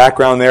all the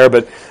background there,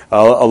 but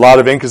a lot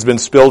of ink has been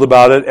spilled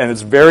about it, and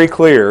it's very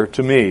clear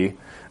to me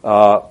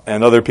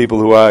and other people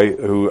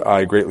who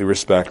I greatly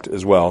respect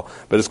as well.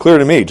 But it's clear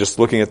to me, just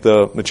looking at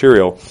the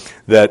material,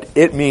 that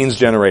it means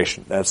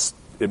generation.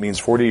 It means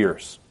 40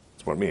 years.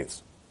 That's what it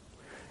means.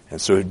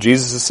 And so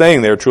Jesus is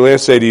saying there, truly I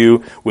say to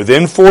you,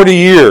 within 40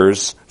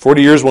 years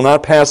will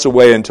not pass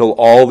away until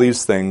all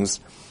these things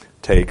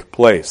take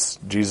place.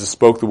 Jesus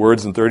spoke the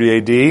words in 30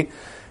 A.D.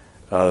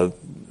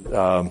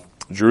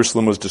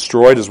 Jerusalem was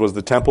destroyed, as was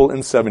the temple,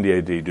 in 70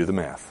 AD. Do the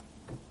math.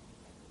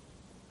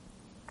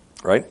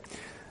 Right?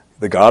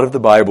 The God of the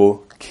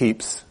Bible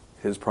keeps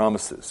his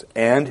promises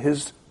and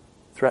his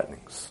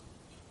threatenings.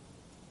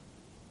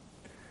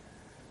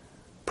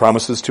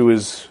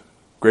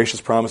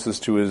 Gracious promises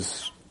to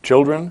his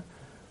children,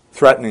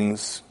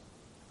 threatenings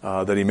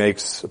that he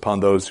makes upon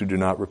those who do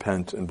not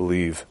repent and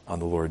believe on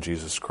the Lord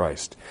Jesus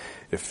Christ.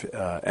 If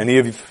any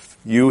of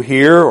you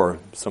here, or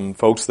some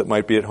folks that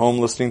might be at home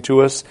listening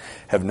to us,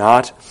 have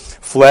not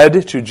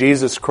fled to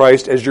Jesus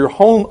Christ as your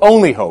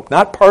only hope,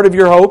 not part of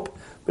your hope,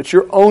 but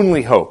your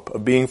only hope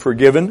of being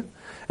forgiven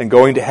and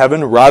going to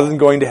heaven rather than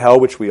going to hell,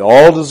 which we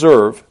all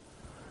deserve,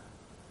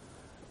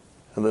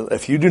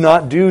 if you do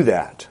not do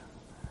that,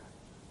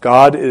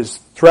 God is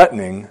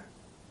threatening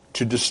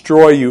to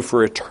destroy you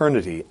for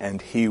eternity, and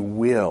he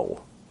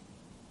will.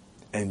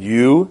 And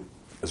you,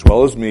 as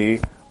well as me,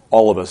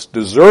 all of us,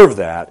 deserve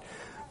that,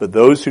 but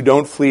those who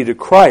don't flee to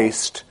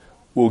Christ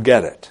will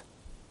get it.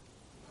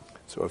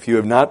 So if you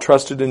have not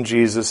trusted in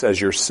Jesus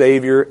as your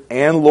Savior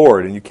and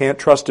Lord, and you can't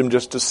trust him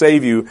just to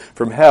save you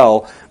from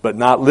hell, but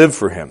not live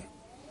for him,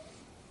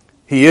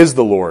 he is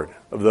the Lord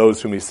of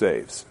those whom he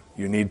saves.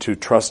 You need to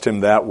trust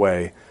him that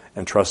way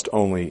and trust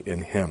only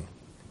in him.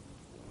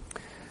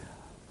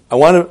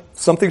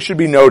 Something should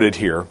be noted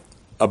here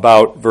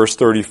about verse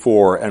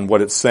 34 and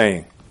what it's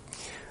saying.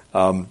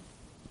 And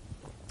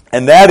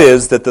that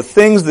is that the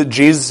things that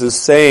Jesus is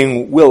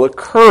saying will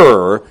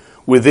occur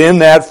within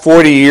that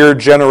 40-year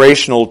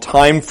generational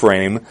time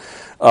frame.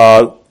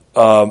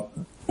 The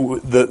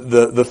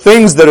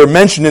things that are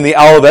mentioned in the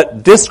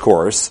Olivet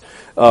Discourse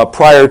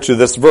prior to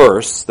this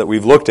verse that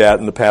we've looked at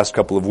in the past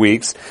couple of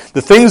weeks,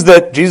 the things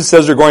that Jesus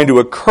says are going to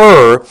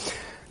occur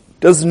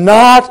does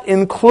not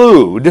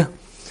include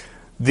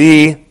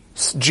the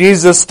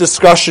Jesus'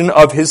 discussion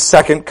of his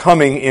second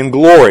coming in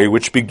glory,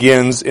 which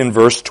begins in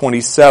verse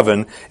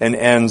 27 and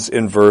ends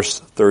in verse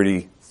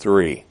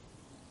 33.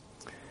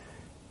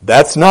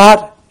 That's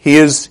not, he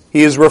is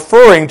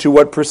referring to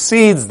what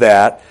precedes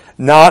that,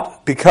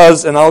 not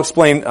because, and I'll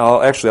explain, I'll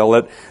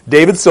let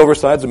David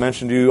Silversides, I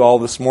mentioned to you all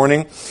this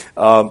morning,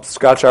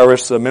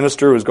 Scotch-Irish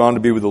minister who's gone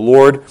to be with the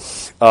Lord,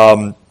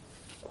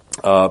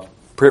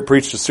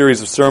 preached a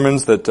series of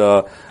sermons that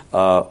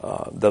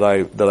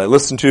I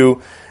listened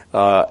to,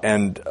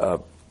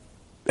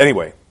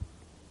 anyway,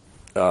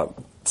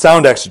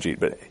 sound exegete.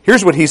 But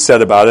here's what he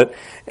said about it,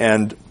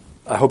 and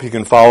I hope you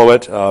can follow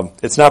it.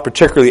 It's not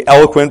particularly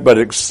eloquent, but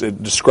it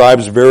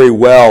describes very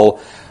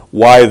well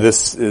why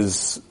this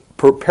is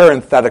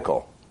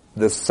parenthetical,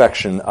 this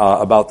section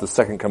about the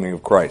second coming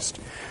of Christ.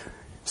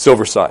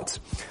 Silversides.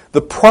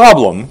 The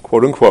problem,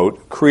 quote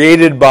unquote,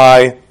 created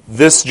by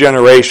this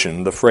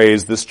generation, the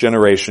phrase this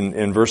generation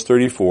in verse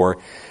 34,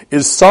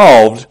 is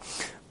solved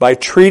by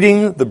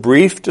treating the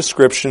brief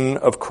description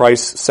of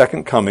Christ's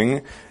second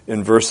coming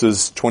in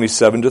verses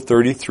 27 to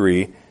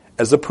 33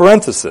 as a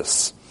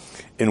parenthesis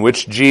in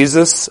which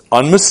Jesus'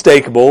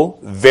 unmistakable,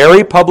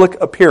 very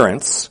public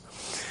appearance,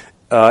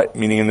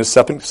 meaning in his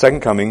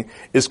second coming,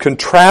 is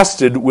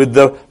contrasted with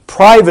the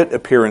private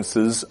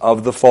appearances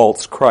of the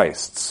false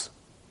Christs.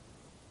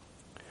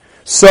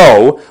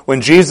 So,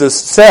 when Jesus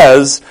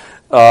says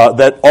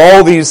that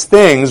all these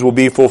things will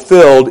be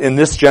fulfilled in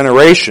this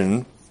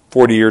generation,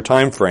 40-year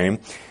time frame,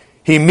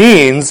 he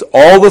means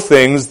all the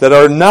things that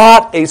are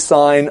not a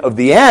sign of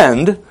the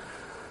end.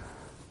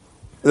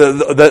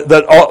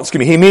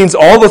 He means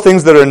all the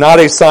things that are not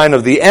a sign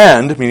of the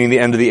end, meaning the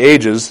end of the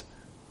ages,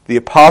 the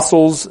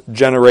apostles'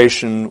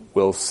 generation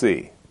will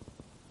see.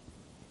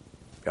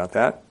 Got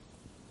that?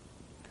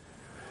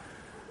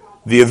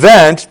 The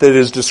event that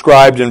is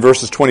described in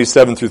verses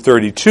 27 through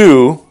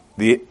 32,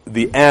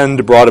 the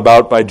end brought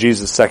about by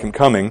Jesus' second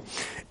coming,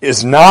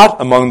 is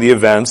not among the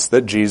events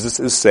that Jesus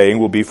is saying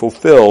will be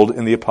fulfilled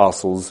in the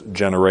apostles'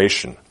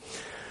 generation.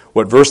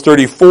 What verse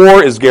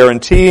 34 is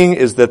guaranteeing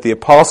is that the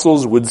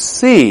apostles would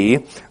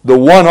see the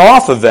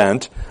one-off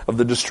event of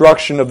the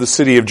destruction of the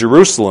city of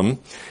Jerusalem,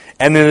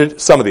 and then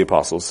some of the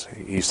apostles,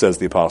 he says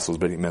the apostles,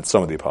 but he meant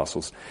some of the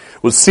apostles,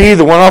 would see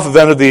the one-off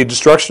event of the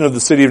destruction of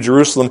the city of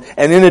Jerusalem,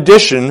 and in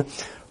addition,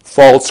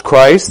 false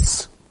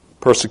Christs,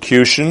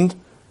 persecution,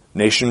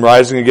 nation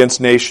rising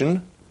against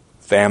nation,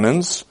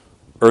 famines,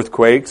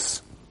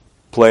 earthquakes,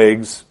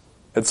 plagues,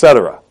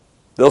 etc.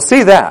 They'll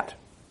see that.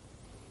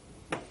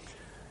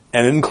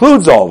 And it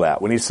includes all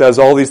that. When he says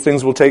all these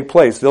things will take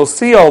place, they'll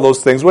see all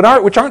those things,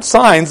 which aren't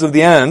signs of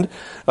the end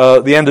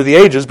of the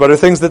ages, but are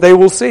things that they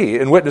will see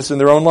and witness in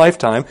their own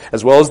lifetime,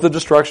 as well as the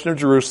destruction of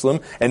Jerusalem,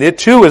 and it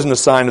too isn't a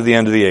sign of the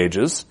end of the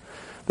ages.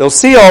 They'll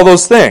see all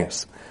those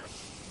things.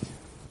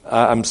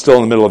 I'm still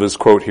in the middle of his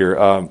quote here,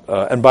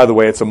 and by the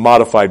way, it's a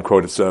modified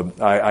quote.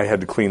 I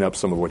had to clean up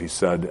some of what he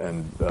said,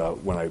 and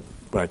when I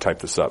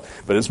typed this up,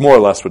 but it's more or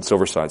less what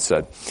Silverside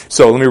said.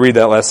 So let me read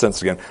that last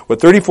sentence again.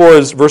 What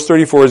verse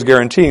 34 is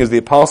guaranteeing is the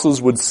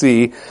apostles would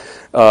see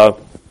the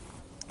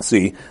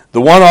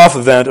one-off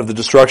event of the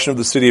destruction of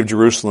the city of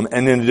Jerusalem,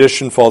 and in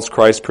addition, false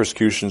Christ,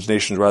 persecutions,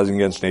 nations rising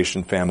against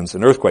nation, famines,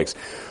 and earthquakes.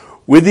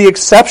 With the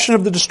exception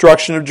of the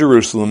destruction of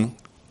Jerusalem,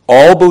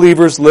 All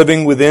believers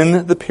living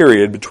within the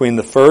period between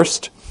the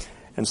first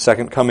and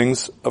second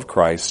comings of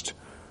Christ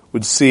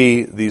would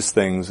see these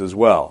things as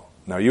well.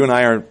 Now, you and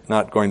I are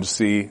not going to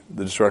see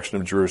the destruction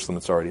of Jerusalem.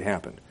 It's already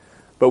happened.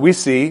 But we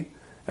see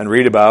and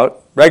read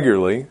about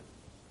regularly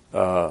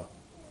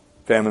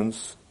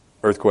famines,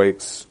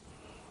 earthquakes,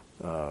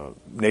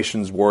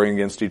 nations warring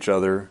against each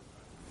other.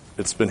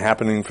 It's been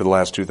happening for the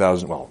last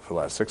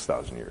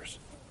 6,000 years,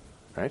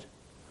 right?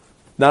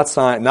 Not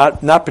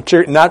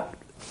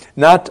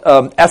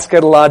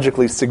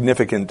eschatologically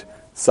significant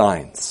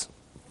signs.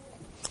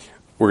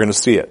 We're going to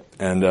see it,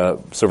 and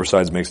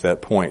Silversides makes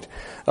that point.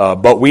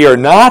 But we are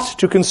not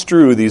to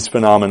construe these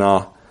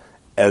phenomena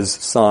as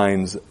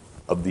signs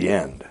of the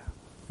end,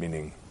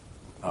 meaning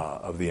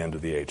of the end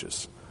of the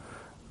ages,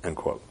 end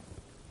quote.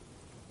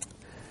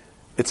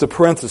 It's a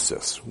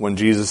parenthesis when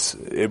Jesus,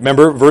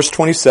 remember verse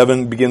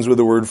 27 begins with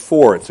the word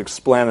for, it's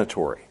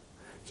explanatory.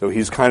 So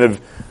he's kind of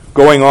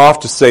going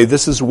off to say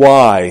this is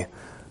why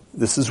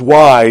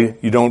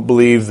you don't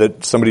believe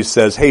that somebody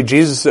says, hey,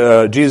 Jesus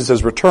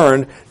has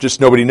returned, just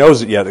nobody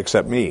knows it yet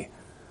except me.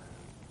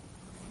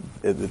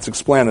 It's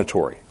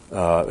explanatory.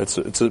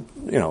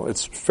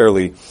 It's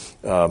fairly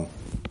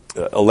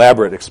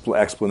elaborate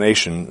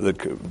explanation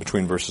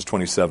between verses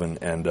 27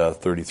 and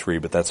 33,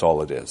 but that's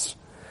all it is.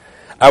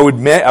 I would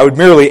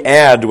merely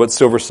add to what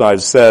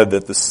Silverside said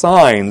that the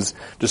signs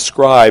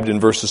described in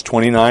verses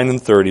 29 and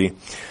 30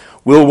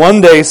 will one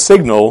day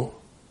signal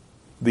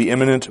the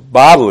imminent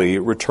bodily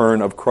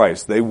return of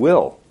Christ. They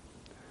will.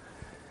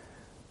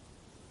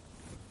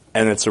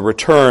 And it's a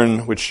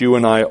return which you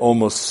and I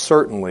almost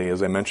certainly,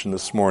 as I mentioned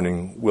this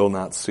morning, will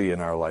not see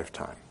in our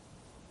lifetime.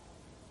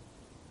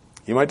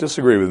 You might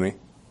disagree with me.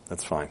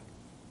 That's fine.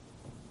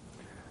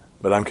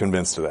 But I'm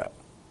convinced of that.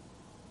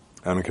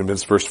 I'm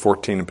convinced verse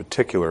 14 in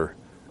particular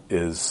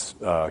is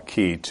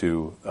key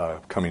to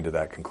coming to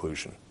that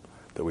conclusion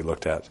that we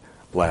looked at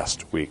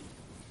last week.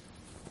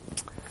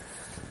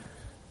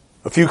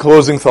 A few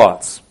closing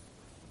thoughts.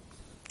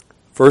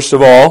 First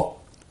of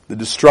all, the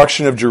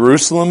destruction of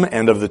Jerusalem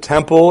and of the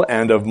temple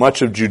and of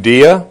much of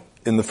Judea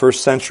in the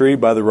first century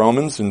by the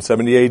Romans in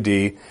 70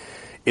 AD,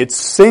 it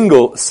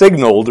signaled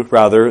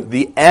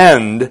the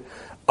end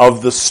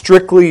of the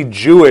strictly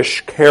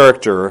Jewish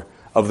character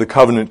of the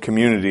covenant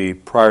community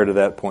prior to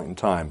that point in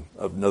time,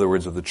 in other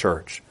words, of the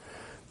church.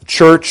 The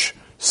church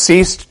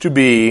ceased to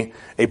be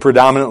a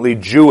predominantly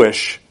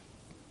Jewish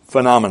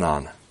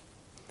phenomenon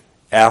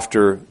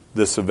after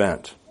this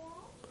event.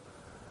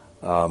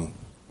 And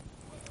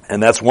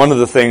that's one of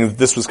the things,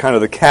 this was kind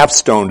of the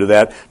capstone to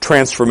that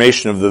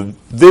transformation of the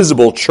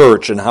visible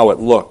church and how it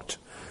looked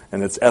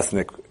and its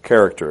ethnic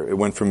character. It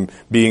went from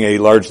being a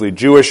largely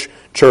Jewish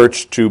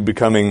church to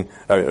becoming,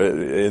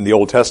 in the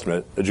Old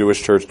Testament, a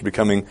Jewish church to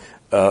becoming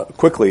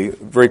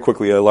very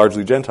quickly a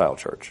largely Gentile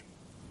church.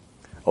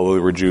 Although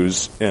there were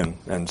Jews in,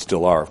 and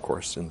still are, of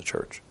course, in the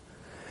church.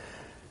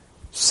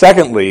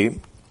 Secondly,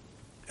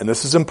 and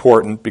this is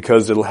important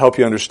because it'll help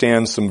you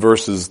understand some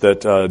verses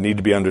that need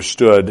to be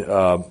understood.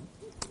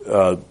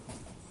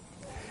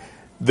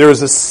 There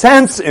is a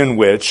sense in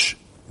which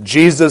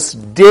Jesus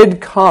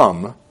did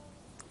come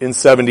in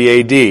 70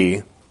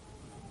 AD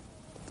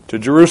to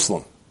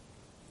Jerusalem.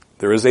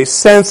 There is a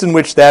sense in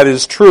which that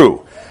is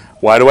true.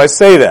 Why do I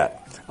say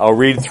that? I'll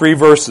read 3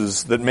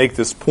 verses that make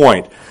this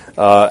point.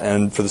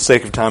 And for the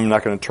sake of time, I'm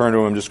not going to turn to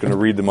them. I'm just going to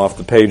read them off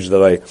the page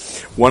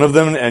one of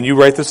them, and you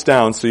write this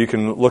down so you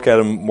can look at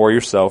them more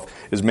yourself,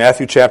 is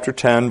Matthew chapter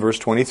 10, verse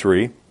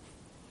 23,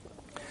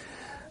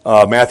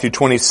 Matthew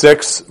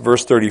 26,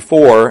 verse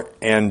 34,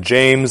 and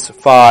James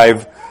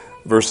 5,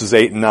 verses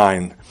 8 and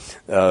 9.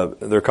 There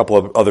are a couple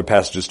of other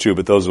passages too,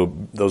 but those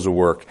will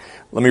work.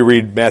 Let me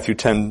read Matthew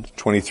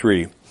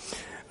 10:23.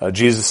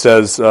 Jesus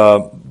says,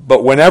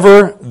 but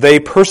whenever they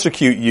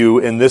persecute you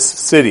in this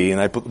city,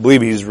 and I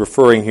believe he's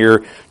referring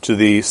here to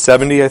the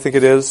 70, I think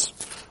it is,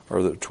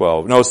 or the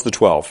 12. No, it's the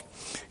 12.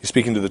 He's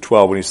speaking to the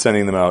 12 when he's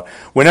sending them out.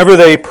 Whenever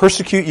they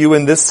persecute you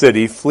in this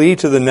city, flee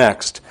to the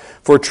next.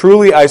 For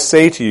truly I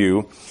say to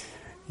you,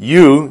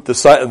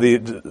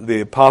 the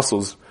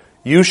apostles,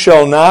 you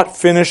shall not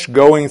finish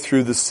going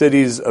through the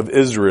cities of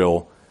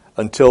Israel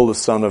until the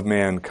Son of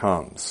Man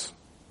comes.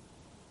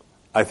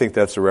 I think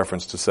that's a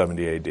reference to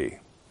 70 AD.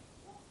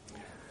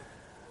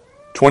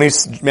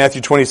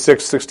 Matthew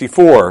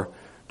 26:64,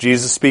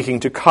 Jesus speaking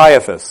to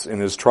Caiaphas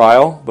in his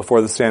trial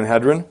before the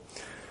Sanhedrin.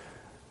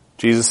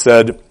 Jesus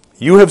said,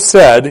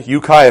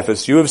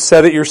 Caiaphas, you have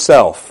said it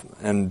yourself.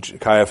 And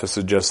Caiaphas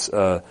had just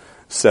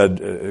said,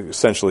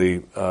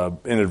 essentially,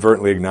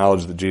 inadvertently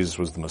acknowledged that Jesus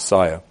was the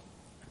Messiah.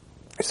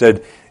 He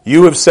said,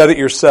 you have said it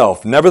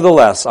yourself.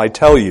 Nevertheless, I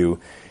tell you,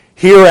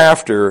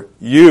 hereafter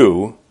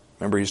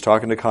remember he's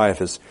talking to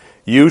Caiaphas,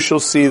 you shall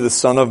see the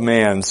Son of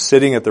Man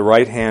sitting at the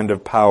right hand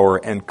of power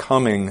and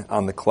coming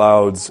on the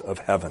clouds of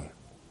heaven.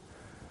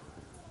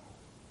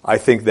 I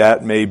think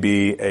that may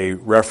be a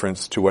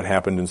reference to what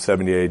happened in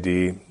 70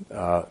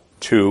 AD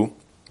too.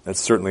 That's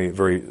certainly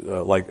very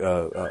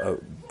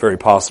very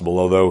possible,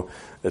 although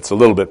it's a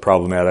little bit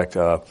problematic,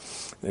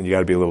 and you got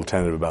to be a little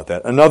tentative about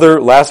that.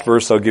 Another last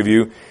verse I'll give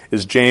you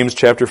is James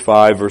chapter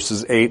 5,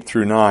 verses 8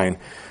 through 9.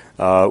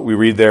 We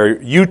read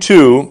there, "You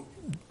too,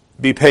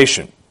 be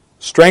patient,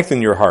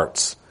 strengthen your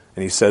hearts."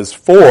 And he says,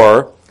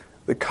 "For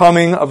the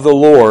coming of the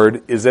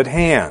Lord is at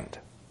hand."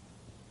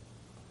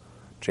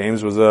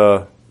 James was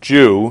a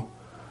Jew.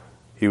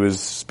 He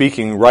was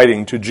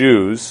writing to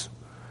Jews,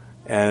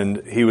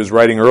 and he was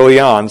writing early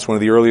on. It's one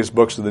of the earliest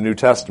books of the New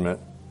Testament.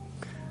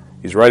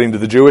 He's writing to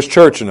the Jewish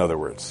church, in other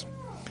words.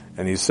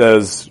 And he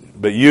says,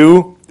 "But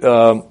you,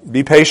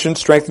 be patient,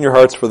 strengthen your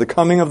hearts, for the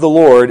coming of the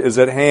Lord is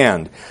at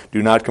hand.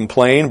 Do not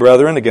complain,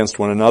 brethren, against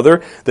one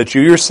another, that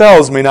you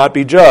yourselves may not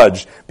be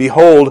judged.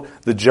 Behold,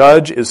 the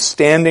judge is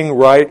standing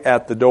right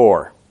at the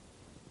door."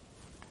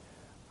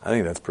 I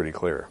think that's pretty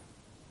clear.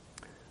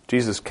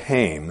 Jesus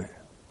came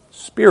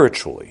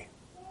spiritually,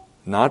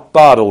 not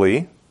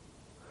bodily,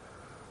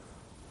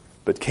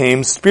 but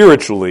came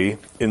spiritually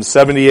in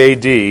 70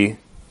 AD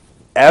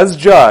as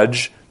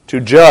judge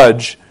to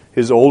judge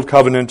his old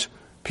covenant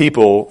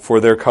people for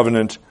their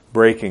covenant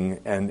breaking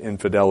and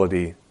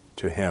infidelity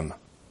to him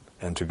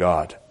and to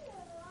God.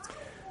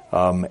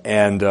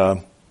 So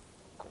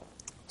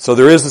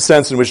there is a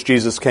sense in which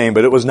Jesus came,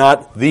 but it was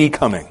not the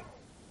coming,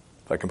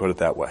 if I can put it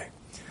that way.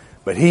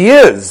 But he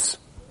is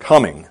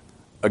coming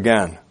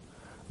again,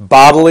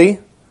 bodily,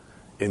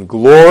 in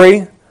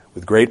glory,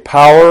 with great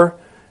power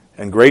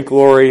and great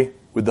glory,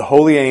 with the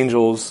holy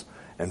angels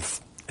and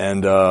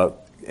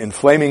in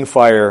flaming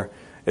fire.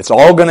 It's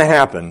all going to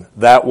happen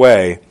that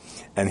way,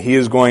 and he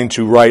is going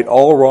to right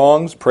all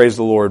wrongs, praise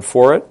the Lord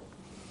for it,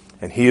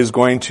 and he is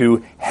going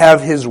to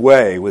have his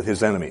way with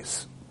his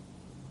enemies.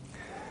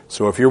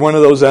 So if you're one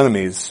of those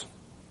enemies,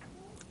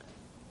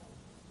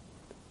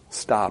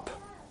 stop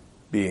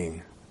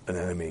being an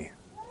enemy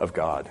of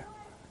God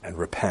and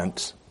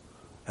repent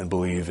and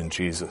believe in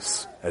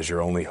Jesus as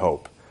your only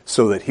hope,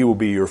 so that he will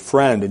be your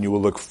friend and you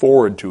will look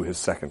forward to his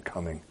second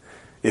coming,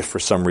 if for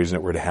some reason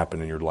it were to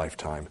happen in your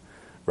lifetime,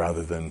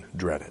 rather than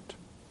dread it.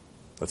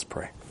 Let's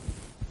pray.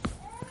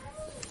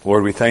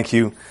 Lord, we thank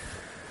you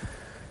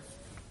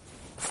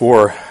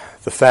for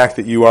the fact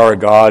that you are a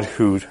God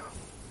who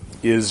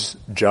is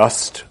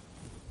just.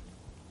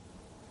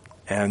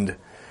 And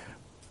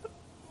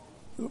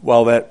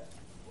while that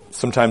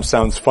sometimes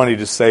sounds funny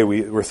to say,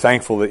 we're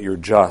thankful that you're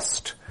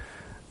just,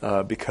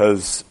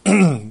 because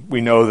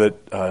we know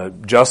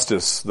that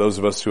justice, those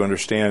of us who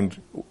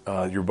understand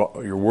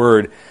your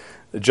word,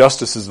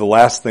 justice is the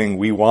last thing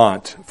we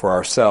want for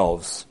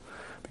ourselves,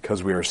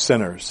 because we are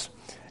sinners.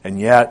 And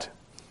yet,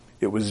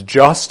 it was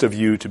just of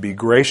you to be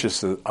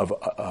gracious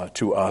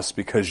to us,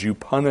 because you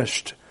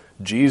punished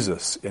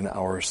Jesus in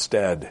our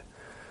stead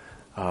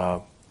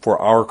for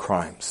our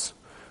crimes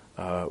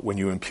when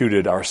you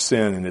imputed our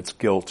sin and its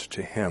guilt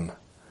to him.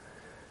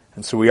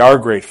 And so we are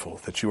grateful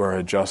that you are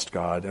a just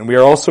God, and we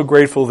are also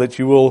grateful that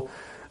you will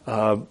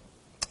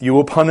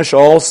punish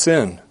all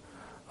sin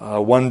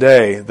one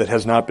day that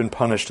has not been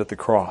punished at the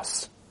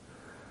cross.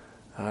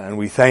 And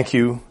we thank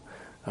you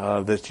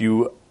that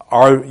you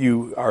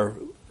are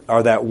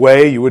that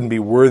way. You wouldn't be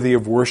worthy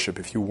of worship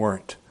if you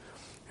weren't.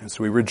 And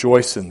so we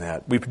rejoice in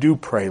that. We do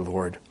pray,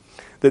 Lord,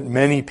 that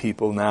many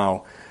people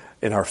now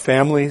in our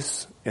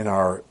families, in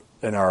our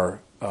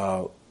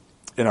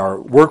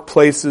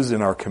workplaces,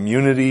 in our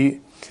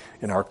community,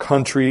 in our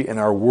country, in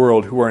our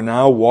world, who are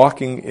now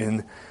walking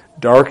in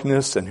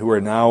darkness and who are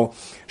now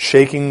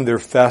shaking their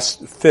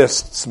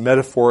fists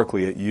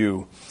metaphorically at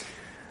you,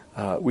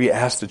 we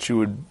ask that you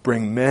would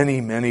bring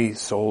many, many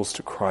souls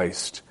to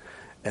Christ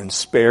and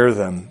spare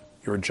them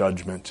your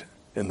judgment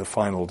in the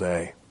final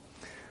day.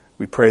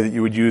 We pray that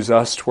you would use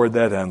us toward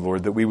that end,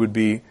 Lord, that we would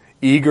be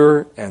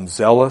eager and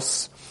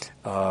zealous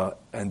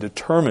and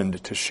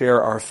determined to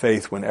share our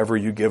faith whenever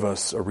you give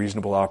us a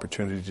reasonable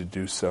opportunity to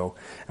do so.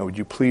 And would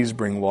you please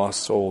bring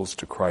lost souls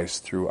to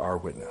Christ through our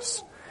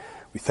witness.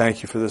 We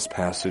thank you for this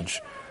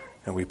passage,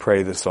 and we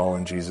pray this all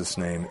in Jesus'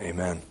 name.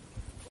 Amen.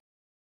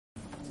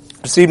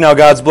 Receive now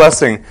God's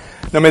blessing.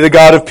 Now may the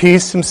God of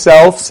peace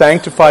himself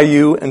sanctify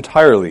you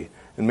entirely,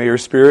 and may your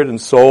spirit and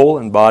soul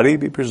and body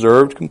be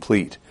preserved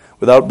complete,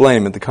 without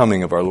blame at the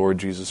coming of our Lord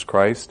Jesus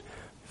Christ.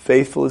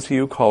 Faithful is he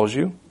who calls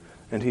you,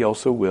 and he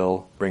also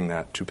will bring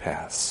that to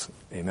pass.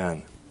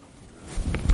 Amen.